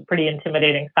out, that's a pretty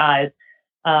intimidating size.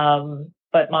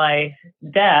 But my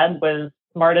dad was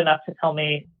smart enough to tell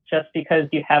me, just because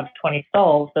you have 20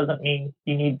 stalls doesn't mean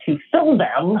you need to fill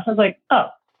them. I was like, oh,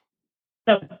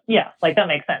 no, yeah, like that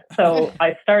makes sense. So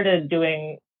I started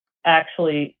doing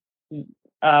actually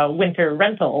winter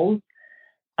rentals.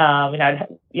 I'd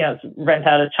rent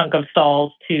out a chunk of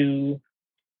stalls to,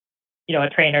 a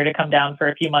trainer to come down for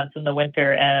a few months in the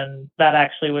winter, and that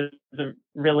actually was a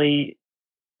really,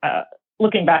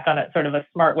 looking back on it, sort of a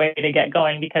smart way to get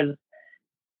going, because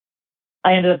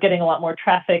I ended up getting a lot more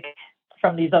traffic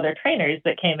from these other trainers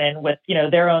that came in with,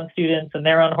 their own students and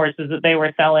their own horses that they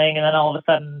were selling. And then all of a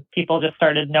sudden people just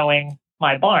started knowing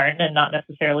my barn, and not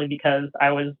necessarily because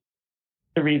I was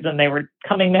the reason they were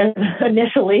coming there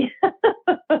initially.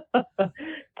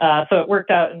 So it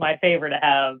worked out in my favor to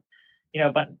have,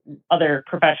 but other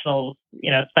professionals,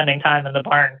 spending time in the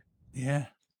barn. Yeah.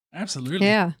 Absolutely.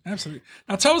 Yeah. Absolutely.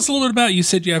 Now tell us a little bit about, you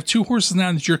said you have 2 horses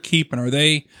now that you're keeping. Are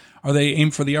they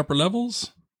aimed for the upper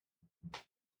levels?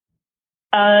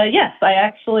 Yes, I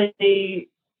actually,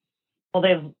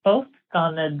 they've both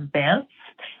gone advanced.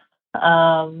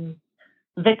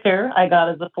 Victor, I got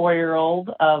as a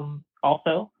 4-year-old,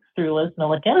 also through Liz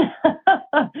Milliken.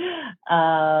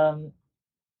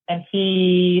 And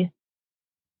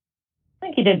I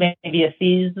think he did maybe a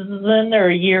season or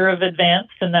a year of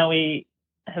advanced, and now we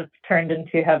have turned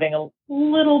into having a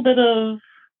little bit of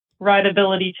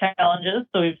rideability challenges.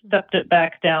 So we've stepped it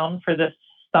back down for this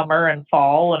summer and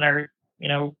fall, and are,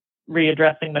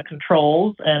 readdressing the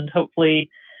controls, and hopefully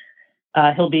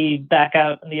he'll be back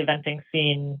out in the eventing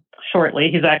scene shortly.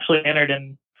 He's actually entered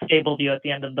in Stableview at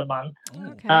the end of the month.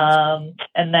 Okay.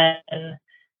 And then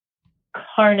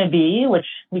Carnaby, which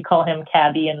we call him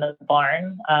Cabby in the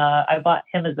barn. I bought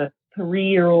him as a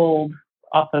 3-year-old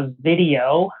off of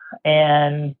video,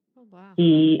 and Oh, wow.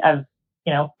 I've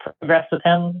progressed with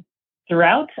him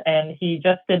throughout, and he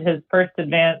just did his first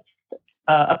advance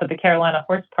up at the Carolina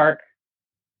Horse Park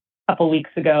a couple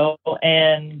weeks ago,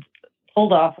 and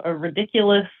pulled off a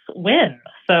ridiculous win.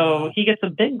 So he gets a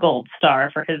big gold star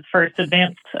for his first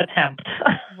advanced attempt.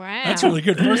 Wow. That's really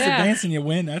good. First Yeah. advance and you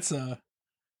win. That's a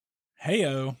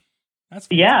hey-o. That's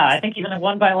fantastic. Yeah, I think even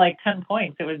won by like 10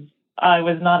 points. I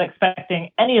was not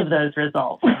expecting any of those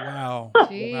results. Wow.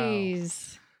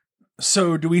 Jeez.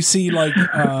 So do we see like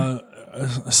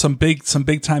some big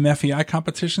time FEI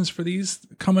competitions for these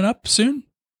coming up soon?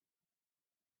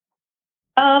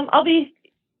 I'll be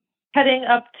heading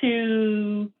up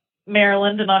to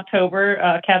Maryland in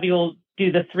October. Cabby will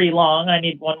do the 3 long. I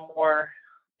need one more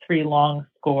 3 long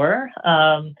score.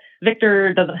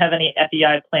 Victor doesn't have any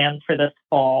FEI plans for this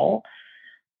fall,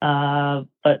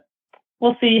 but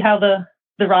we'll see how the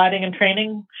riding and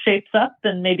training shapes up,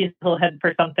 and maybe he'll head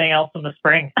for something else in the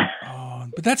spring. Oh,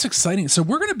 but that's exciting. So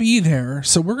we're going to be there.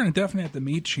 So we're going to definitely have to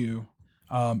meet you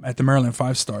at the Maryland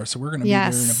 5 Star. So we're going to be there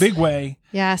in a big way.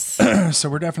 Yes. So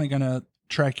we're definitely going to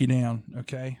track you down.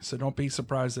 Okay, so don't be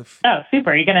surprised if. Oh, super!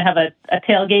 Are you going to have a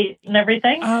tailgate and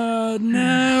everything?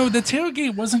 No, the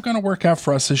tailgate wasn't going to work out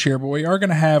for us this year, but we are going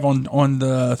to have on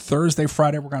the Thursday,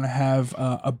 Friday. We're going to have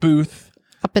a booth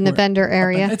Up in the vendor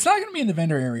area. It's not going to be in the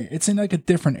vendor area. It's in like a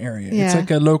different area. Yeah. It's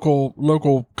like a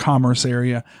local commerce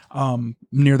area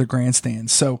near the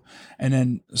grandstand. So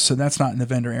that's not in the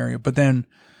vendor area. But then,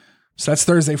 so that's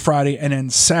Thursday, Friday, and then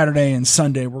Saturday and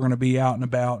Sunday we're going to be out and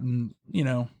about and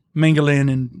mingling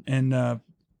and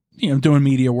doing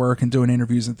media work and doing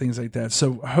interviews and things like that.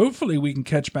 So hopefully we can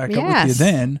catch back up with you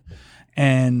then,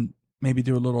 and maybe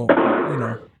do a little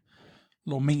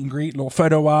meet and greet, little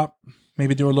photo op.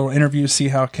 Maybe do a little interview, see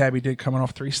how Cabby did coming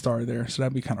off 3-star there. So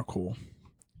that'd be kind of cool.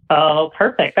 Oh,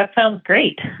 perfect. That sounds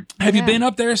great. Have you been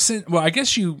up there since? Well, I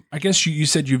guess you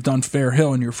said you've done Fair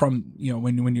Hill and you're from,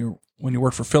 when you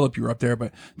worked for Philip, you were up there,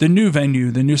 but the new venue,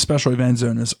 the new special event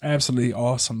zone is absolutely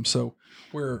awesome. So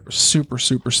we're super,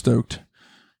 super stoked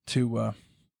to,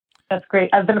 That's great.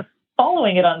 I've been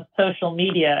following it on social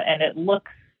media and it looks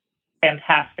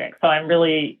fantastic. So I'm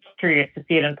really curious to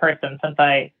see it in person since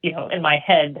I, in my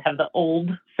head have the old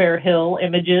Fair Hill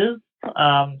images. So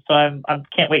I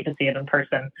can't wait to see it in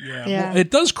person. Yeah. Well,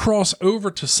 it does cross over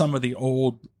to some of the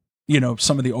old,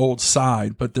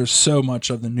 side, but there's so much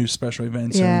of the new special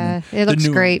events. Yeah, it looks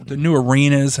great. The new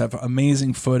arenas have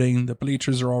amazing footing. The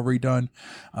bleachers are all redone.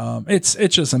 It's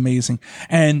just amazing.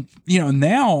 And,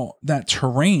 now that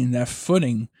terrain, that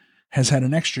footing has had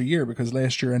an extra year because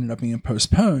last year ended up being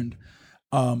postponed.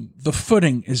 The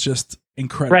footing is just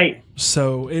incredible. Right.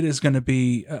 So it is going to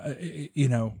be,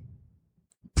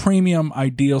 premium,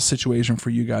 ideal situation for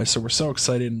you guys. So we're so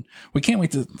excited, and we can't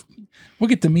wait we'll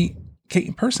get to meet Kate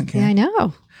in person. Yeah, I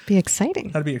know. Be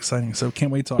exciting. That'd be exciting. So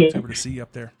can't wait till October to see you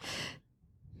up there.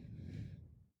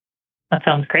 That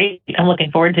sounds great. I'm looking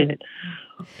forward to it.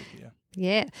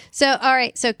 Yeah. So, all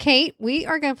right. So, Kate, we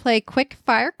are going to play quick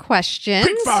fire questions.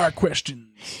 Quick fire questions.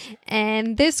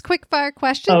 And this quick fire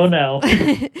question. Oh, no.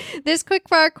 This quick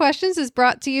fire questions is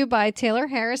brought to you by Taylor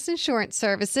Harris Insurance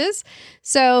Services.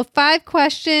 So, 5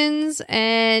 questions.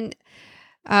 And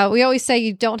we always say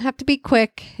you don't have to be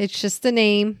quick. It's just the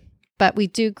name. But we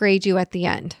do grade you at the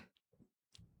end.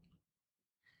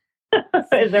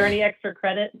 Is there any extra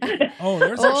credit? Oh,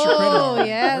 there's extra credit. Oh,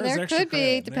 yeah, there could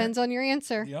be. Depends on your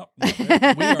answer. Yep.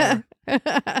 We are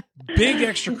big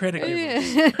extra credit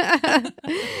givers.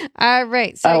 All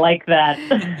right. So, I like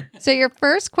that. So your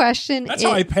first question That's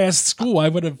how I passed school. I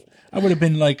would have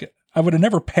been like, I would have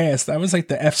never passed. I was like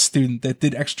the F student that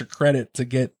did extra credit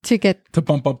to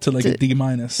bump up to like a D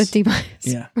minus. A D minus.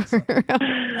 Yeah. So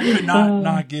I could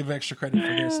not give extra credit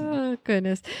for this. Oh,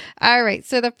 goodness. All right.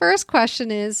 So the first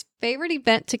question is favorite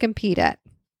event to compete at?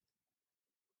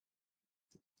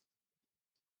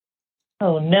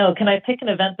 Oh, no. Can I pick an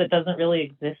event that doesn't really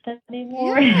exist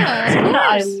anymore?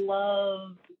 Yeah,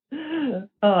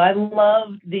 I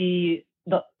love the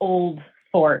old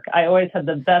Fork. I always had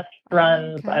the best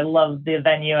runs. Okay. I love the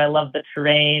venue. I love the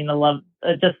terrain. I love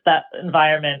just that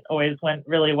environment always went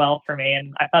really well for me.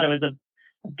 And I thought it was a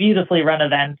beautifully run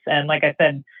event. And like I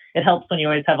said, it helps when you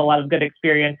always have a lot of good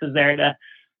experiences there to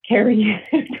carry you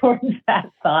towards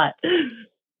that thought.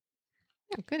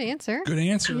 Good answer. Good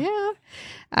answer. Yeah.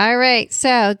 All right.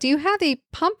 So do you have a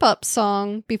pump up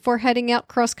song before heading out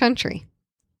cross country?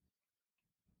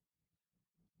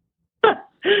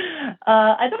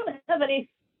 I don't have any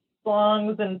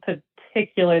songs in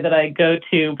particular that I go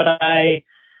to, but I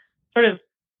sort of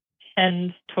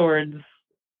tend towards, I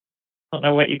don't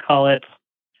know what you call it,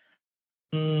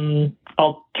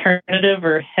 alternative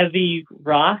or heavy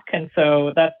rock. And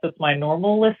so that's just my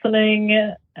normal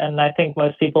listening. And I think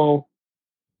most people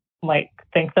might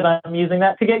think that I'm using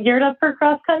that to get geared up for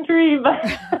cross country, but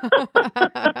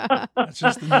that's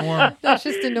just the norm. That's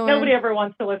just the norm. Nobody ever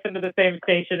wants to listen to the same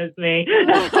station as me.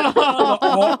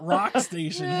 Alt rock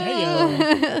station. Hey,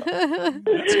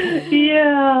 that's cool.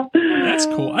 Yeah, that's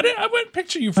cool. I wouldn't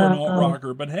picture you for an alt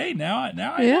rocker, but hey, now I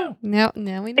know. Now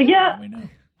we know. Yeah. Now we know.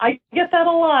 I get that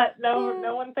a lot.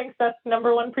 No one thinks that's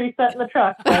number one preset in the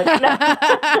truck. But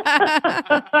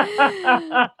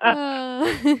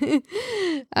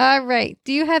all right.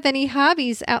 Do you have any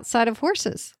hobbies outside of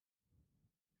horses?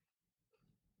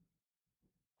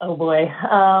 Oh boy.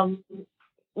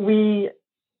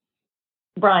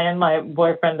 Brian, my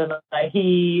boyfriend, and I,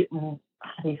 he's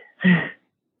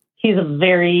a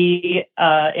very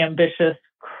ambitious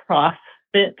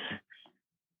CrossFit.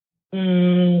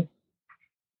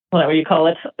 Whatever you call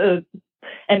it.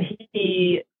 And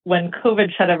he, when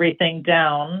COVID shut everything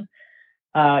down,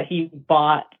 he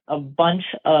bought a bunch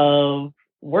of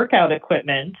workout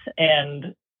equipment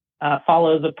and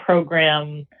follows a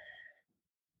program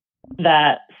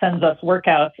that sends us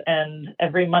workouts. And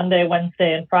every Monday,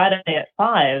 Wednesday, and Friday at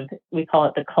 5, we call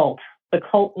it the cult. The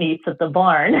cult meets at the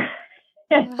barn.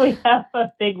 And we have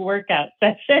a big workout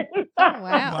session. Oh, wow.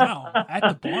 Wow. At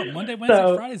the barn. Monday,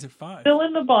 Wednesday, Fridays at 5. Still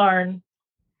in the barn.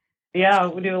 Yeah,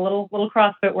 we do a little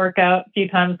CrossFit workout a few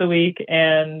times a week,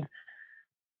 and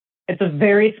it's a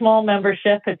very small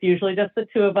membership. It's usually just the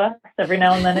two of us. Every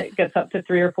now and then it gets up to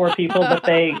 3 or 4 people, but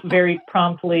they very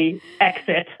promptly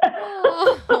exit.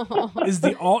 Is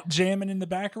the alt jamming in the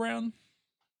background?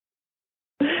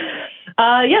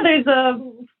 Yeah, there's a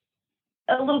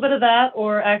little bit of that,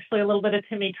 or actually a little bit of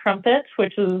Timmy Trumpet,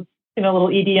 which is, a little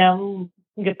EDM,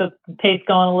 get the pace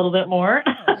going a little bit more.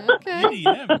 Okay.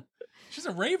 EDM. She's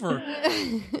a raver.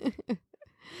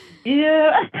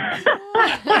 Yeah.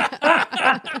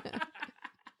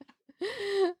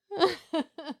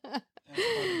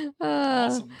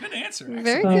 Awesome. Good answer.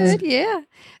 Very Excellent. good. Yeah.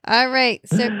 All right.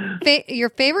 So,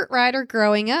 your favorite rider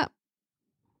growing up?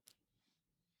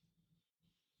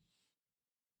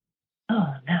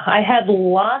 Oh, no. I had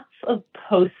lots of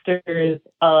posters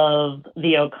of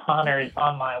the O'Connors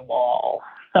on my wall.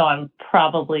 So I'm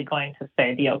probably going to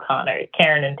say the O'Connors,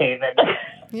 Karen and David.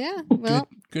 Yeah. Well,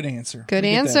 Good answer. Good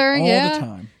We get that answer, all yeah. the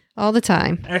time. all the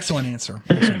time. Excellent answer.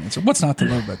 Excellent answer. What's not to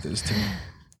love about those two?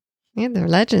 Yeah, they're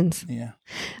legends. Yeah.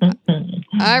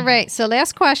 All right. So,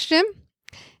 last question.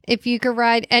 If you could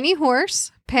ride any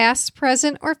horse, past,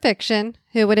 present, or fiction,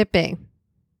 who would it be?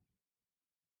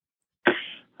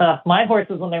 My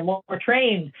horses when they're more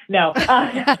trained. No.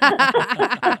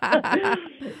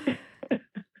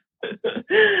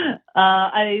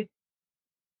 I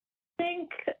think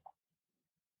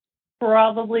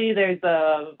probably there's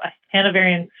a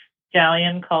Hanoverian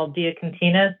stallion called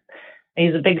Diacontinus.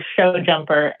 He's a big show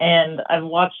jumper, and I've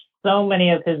watched so many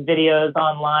of his videos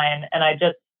online, and I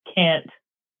just can't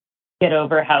get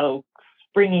over how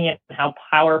springy and how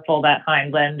powerful that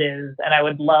hind end is. And I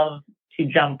would love to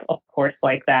jump a horse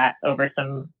like that over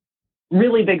some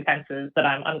really big fences that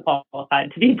I'm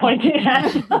unqualified to be pointing at.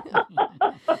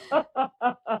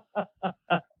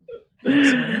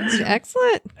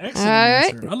 Excellent. Excellent All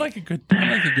right. answer. I like a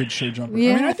good show jumper.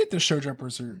 Yeah. I mean, I think the show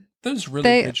jumpers are those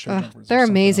really good show jumpers. They're are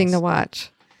something amazing to else.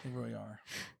 watch. They really are.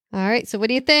 All right. So, what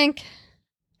do you think?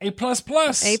 A++. A++.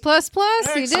 You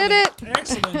did it.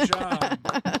 Excellent job.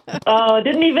 Oh,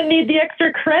 didn't even need the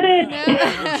extra credit.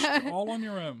 All on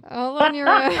your own. All on your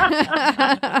own.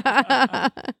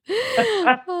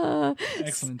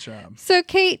 Excellent job. So,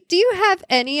 Kate, do you have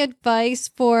any advice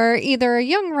for either a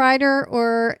young rider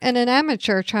or an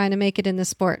amateur trying to make it in the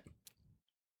sport?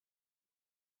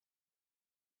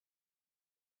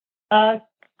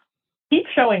 Keep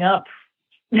showing up.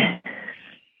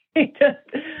 Just,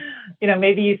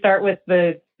 maybe you start with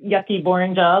the yucky,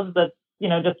 boring jobs that's,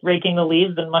 just raking the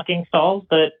leaves and mucking stalls,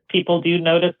 but people do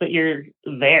notice that you're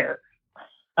there.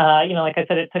 Like I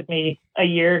said, it took me a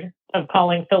year of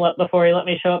calling Philip before he let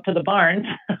me show up to the barn.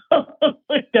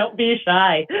 Don't be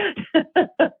shy.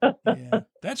 Yeah,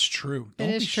 that's true. Don't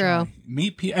It is be true. shy.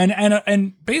 Meet people,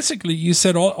 and basically, you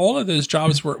said all of those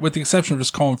jobs were, with the exception of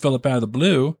just calling Philip out of the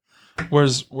blue,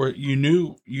 was where you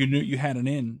knew you had an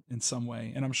in some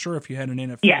way, and I'm sure if you had an in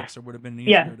at Phillips, it would have been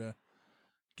easier to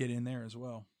get in there as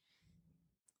well.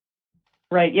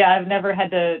 Right. Yeah, I've never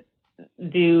had to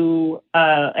do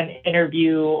an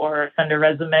interview or send a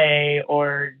resume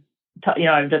or,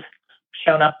 I've just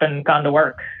shown up and gone to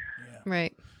work. Yeah.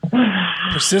 Right.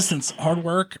 Persistence, hard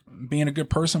work, being a good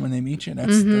person when they meet you.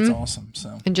 That's awesome.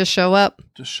 So And just show up.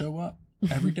 just show up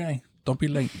every day. Don't be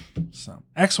late. So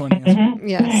excellent answer. Mm-hmm.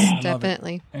 Yes, love it.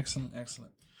 definitely. Excellent.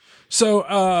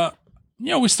 So,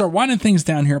 we start winding things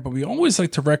down here, but we always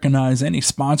like to recognize any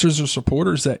sponsors or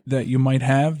supporters that you might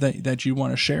have that you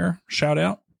want to share, shout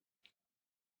out.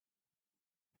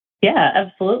 Yeah,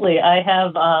 absolutely. I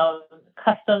have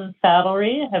Custom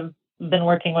Saddlery. I have been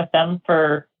working with them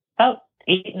for about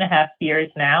 8.5 years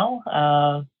now.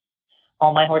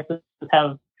 All my horses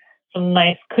have some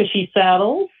nice cushy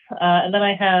saddles. And then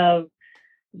I have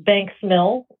Banks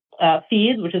Mill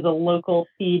Feeds, which is a local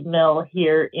feed mill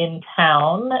here in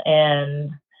town.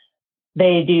 And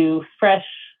they do fresh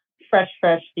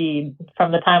feed.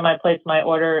 From the time I place my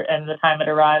order and the time it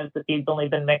arrives, the feed's only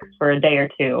been mixed for a day or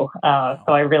two. So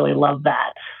I really love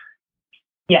that.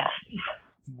 Yes.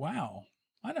 Wow.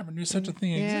 I never knew such a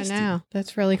thing Yeah, existed. no,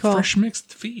 that's really cool. Fresh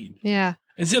mixed feed. Yeah.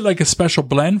 Is it like a special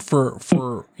blend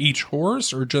for each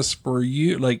horse, or just for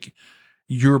you, like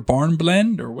your barn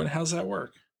blend, or what? How's that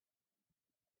work?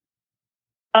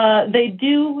 They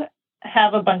do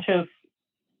have a bunch of,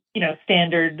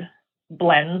 standard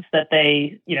blends that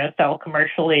they, sell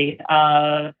commercially.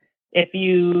 If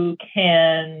you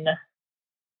can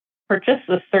purchase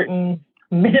a certain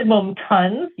minimum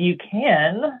tons, you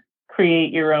can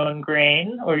create your own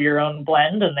grain or your own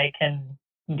blend, and they can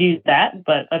do that.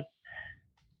 But that's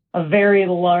a very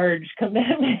large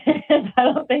commitment. I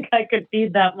don't think I could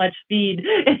feed that much feed.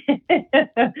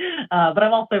 But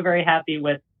I'm also very happy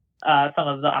with some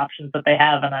of the options that they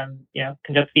have, and I'm,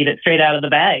 can just feed it straight out of the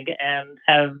bag and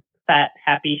have fat,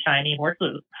 happy, shiny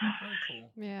horses. Very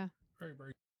cool. Yeah. Very,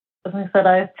 very. As I said,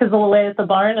 I chisel away at the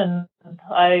barn, and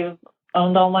I've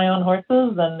owned all my own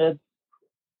horses, and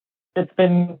it's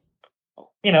been,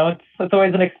 it's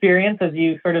always an experience as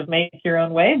you sort of make your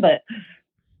own way. But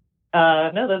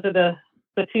no, those are the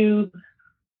two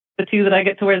that I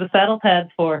get to wear the saddle pads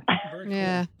for. Very cool.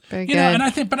 Yeah. Very good. And I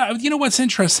think, but what's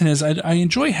interesting is I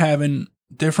enjoy having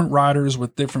different riders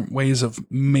with different ways of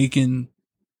making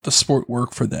the sport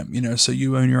work for them. So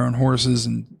you own your own horses,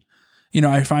 and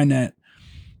I find that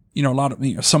a lot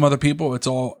of some other people,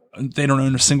 they don't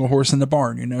own a single horse in the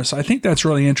barn. So I think that's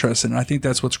really interesting. And I think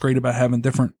that's what's great about having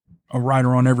a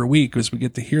rider on every week, is we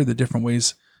get to hear the different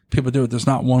ways people do it. There's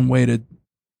not one way to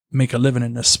make a living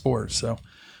in this sport. So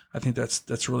I think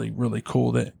that's really, really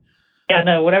cool that. Yeah,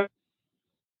 no, whatever.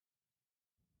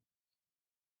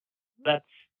 That's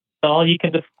all. You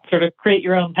can just sort of create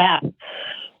your own path.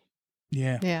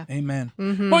 Yeah. Yeah. Amen.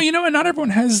 Mm-hmm. Well, and not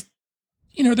everyone has,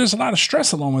 there's a lot of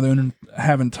stress along with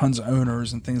having tons of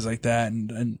owners and things like that.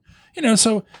 And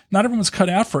so not everyone's cut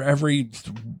out for every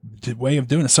way of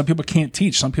doing it. Some people can't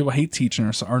teach. Some people hate teaching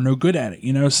or are no good at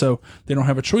it, so they don't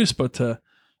have a choice but to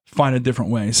find a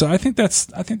different way. So I think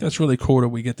that's really cool that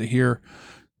we get to hear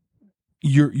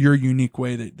your unique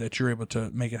way that you're able to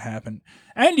make it happen.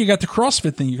 And you got the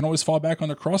CrossFit thing. You can always fall back on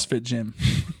the CrossFit gym.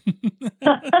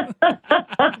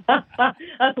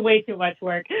 That's way too much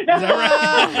work. Is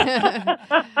that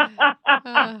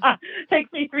right?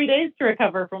 Takes me 3 days to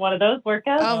recover from one of those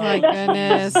workouts. Oh my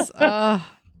goodness.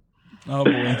 Oh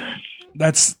boy.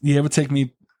 It would take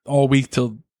me all week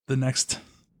till the next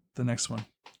one.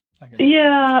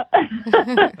 Yeah.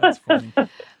 That's funny.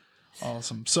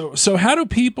 Awesome. So how do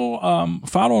people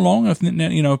follow along if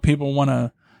people want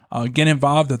to get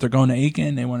involved, if they're going to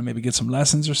Aiken, they want to maybe get some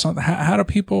lessons or something? How do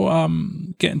people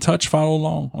get in touch, follow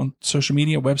along on social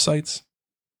media, websites?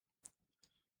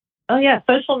 Oh yeah,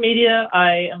 social media.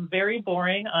 I am very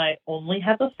boring. I only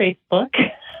have a Facebook.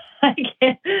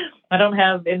 I don't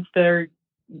have Insta or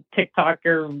TikTok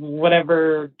or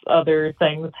whatever other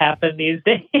things happen these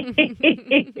days.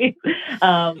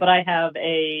 But I have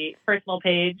a personal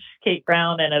page, Kate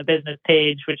Brown, and a business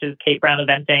page, which is Kate Brown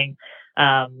Eventing.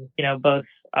 Both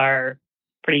are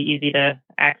pretty easy to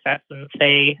access and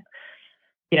stay,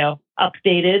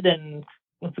 updated, and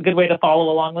it's a good way to follow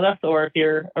along with us, or if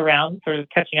you're around, sort of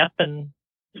catching up and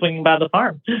swinging by the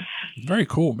farm. Very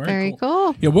cool. Very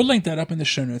cool. Yeah, we'll link that up in the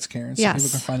show notes, Karen, so Yes. people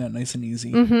can find that nice and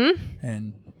easy, Mm-hmm.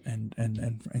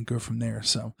 and go from there.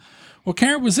 So, well,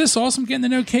 Karen, was this awesome getting to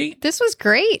know Kate? This was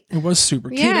great. It was super.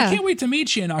 Kate, Yeah. I can't wait to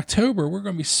meet you in October. We're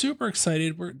going to be super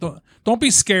excited. Don't be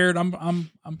scared. I'm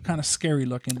kind of scary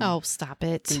looking. Oh, stop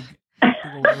it. Big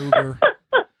old ogre.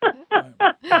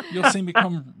 You'll see me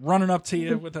come running up to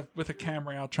you with a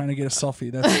camera out trying to get a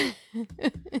selfie. That's me.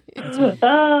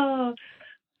 Oh,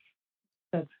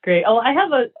 that's great. Oh, I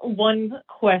have one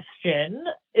question.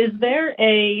 Is there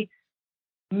a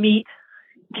meet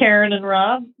Karen and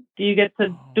Rob? Do we get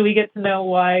to know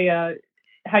why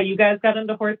how you guys got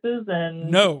into horses,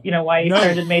 and why you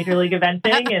started Major League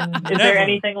Eventing, and is there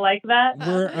anything like that?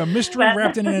 We're a mystery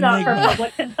wrapped in an not for enigma.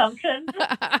 public consumption.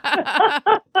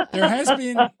 There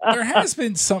has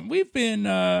been some. We've been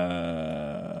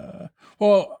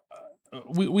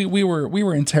we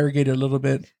were interrogated a little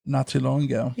bit not too long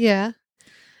ago. Yeah.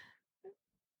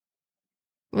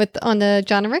 On the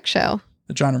John and Rick show.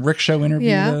 The John and Rick show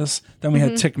interviewed us. Then we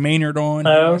had Tick Maynard on.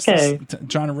 Okay.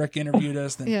 John and Rick interviewed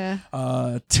us. Then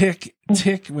Yeah. Tick,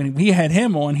 when we had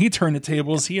him on, he turned the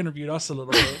tables. He interviewed us a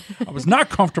little bit. I was not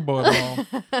comfortable at all.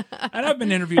 And I've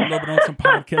been interviewed a little bit on some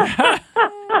podcasts.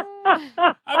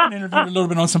 I've been interviewed a little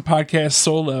bit on some podcasts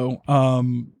solo.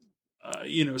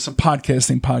 Some podcasts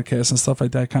and stuff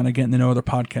like that, kind of getting to know other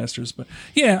podcasters. But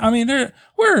yeah, I mean,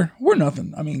 we're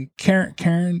nothing. I mean,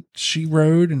 Karen, she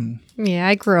rode, and Yeah,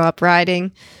 I grew up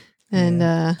riding, and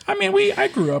I mean, I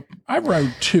grew up. I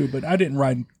rode too, but I didn't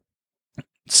ride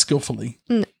skillfully.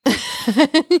 I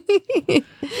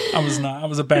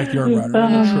was a backyard rider,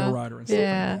 not a trail rider, and stuff like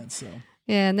that. So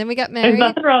yeah, and then we got There's married.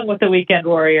 nothing wrong with the weekend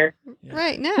warrior.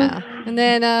 Right now, and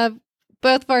then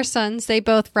both of our sons, they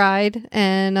both ride,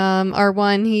 and our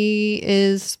one, he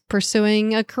is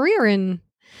pursuing a career in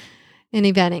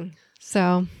eventing.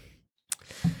 So,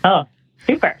 Oh,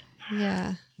 super.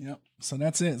 yeah. yep. So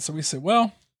that's it. So we said,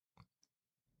 well,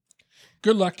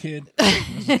 Good luck, kid. You're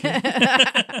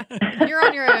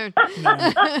on your own.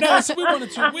 No, so we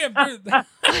wanted to. We have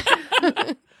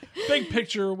big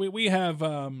picture. We have.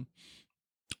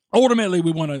 Ultimately,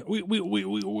 we want to.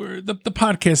 We're the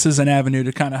podcast is an avenue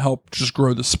to kind of help just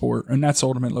grow the sport, and that's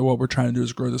ultimately what we're trying to do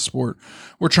is grow the sport.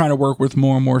 We're trying to work with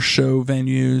more and more show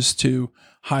venues to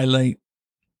highlight,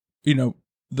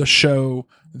 the show,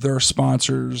 their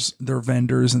sponsors, their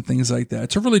vendors, and things like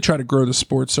that to really try to grow the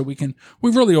sport. So we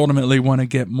really ultimately want to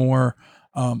get more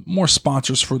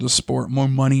sponsors for the sport, more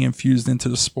money infused into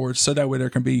the sport, so that way there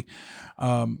can be,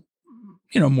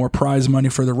 more prize money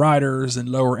for the riders and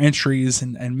lower entries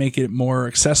and make it more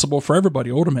accessible for everybody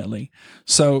ultimately.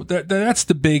 So that's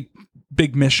the big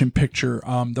mission picture.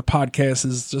 The podcast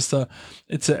is just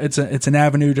it's an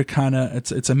avenue to kind of,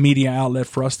 it's a media outlet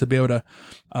for us to be able to,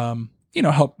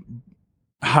 help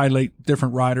highlight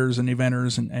different riders and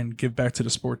eventers and give back to the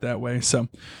sport that way. So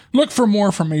look for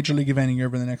more from Major League Eventing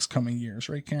over the next coming years,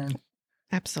 right, Karen?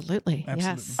 Absolutely.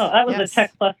 Yes. Oh, that was a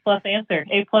check ++ answer.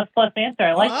 A++ answer.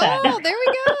 I like that. Oh, there we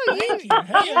go. Thank you.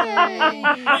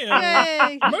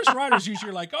 Hey. Most riders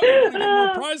usually are like, oh, you want to get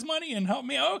more prize money and help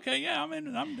me? Oh, okay, yeah, I'm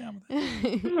in. I'm down with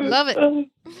it. Love it.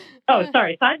 Oh,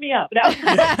 sorry. Sign me up. No.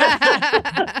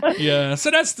 Yeah.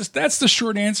 So that's the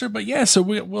short answer. But yeah, so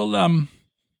we'll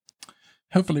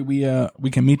hopefully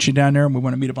we can meet you down there, and we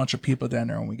want to meet a bunch of people down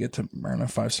there when we get to Maryland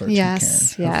 5-star.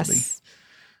 Yes. Karen. Yes.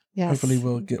 Yes. Hopefully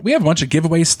we have a bunch of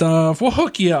giveaway stuff. We'll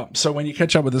hook you up. So when you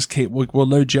catch up with us, Kate, we'll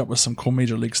load you up with some cool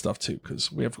Major League stuff too, because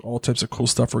we have all types of cool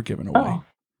stuff we're giving away. Oh.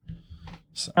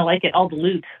 So. I like it. All the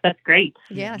loot. That's great.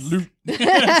 Yes. Loot.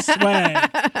 Swag.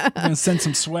 I'm going to send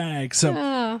some swag.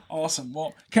 So awesome.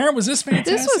 Well, Karen, was this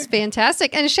fantastic? This was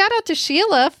fantastic. And a shout out to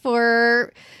Sheila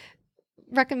for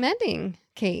recommending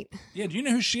Kate. Yeah. Do you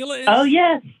know who Sheila is? Oh,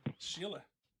 yes. Sheila.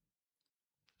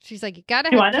 She's like, you got to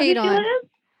have Kate on. Sheila is?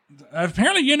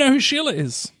 Apparently, you know who Sheila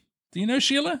is. Do you know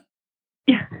Sheila?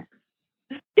 Yeah.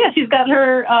 Yeah, she's got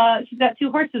 2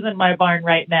 horses in my barn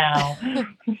right now.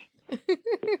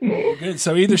 Good.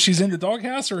 So either she's in the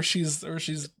doghouse or she's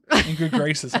in good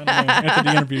graces. I don't know. After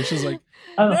the interview, she's like,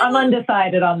 I'm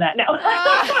undecided on that now.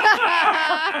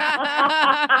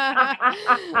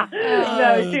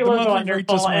 No, she was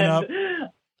wonderful. Just went up.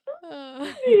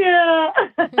 Yeah.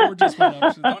 Or just went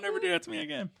up. Don't ever do that to me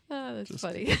again. Oh, that's just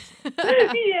funny.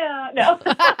 Yeah. No.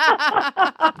 That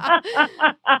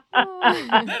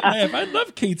laugh. I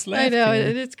love Kate's laugh. I know.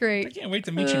 Karen. It's great. I can't wait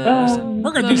to meet you in person.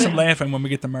 We're going to do some laughing when we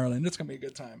get to Maryland. It's going to be a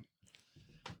good time.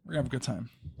 We're going to have a good time.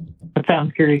 That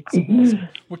sounds great. Awesome.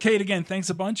 Well, Kate, again, thanks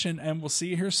a bunch, and we'll see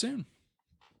you here soon.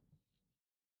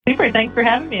 Super. Thanks for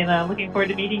having me, and I'm looking forward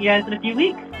to meeting you guys in a few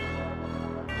weeks.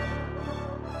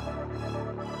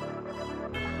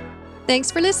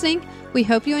 Thanks for listening. We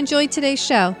hope you enjoyed today's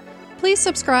show. Please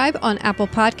subscribe on Apple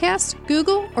Podcasts,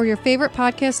 Google, or your favorite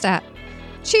podcast app.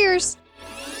 Cheers!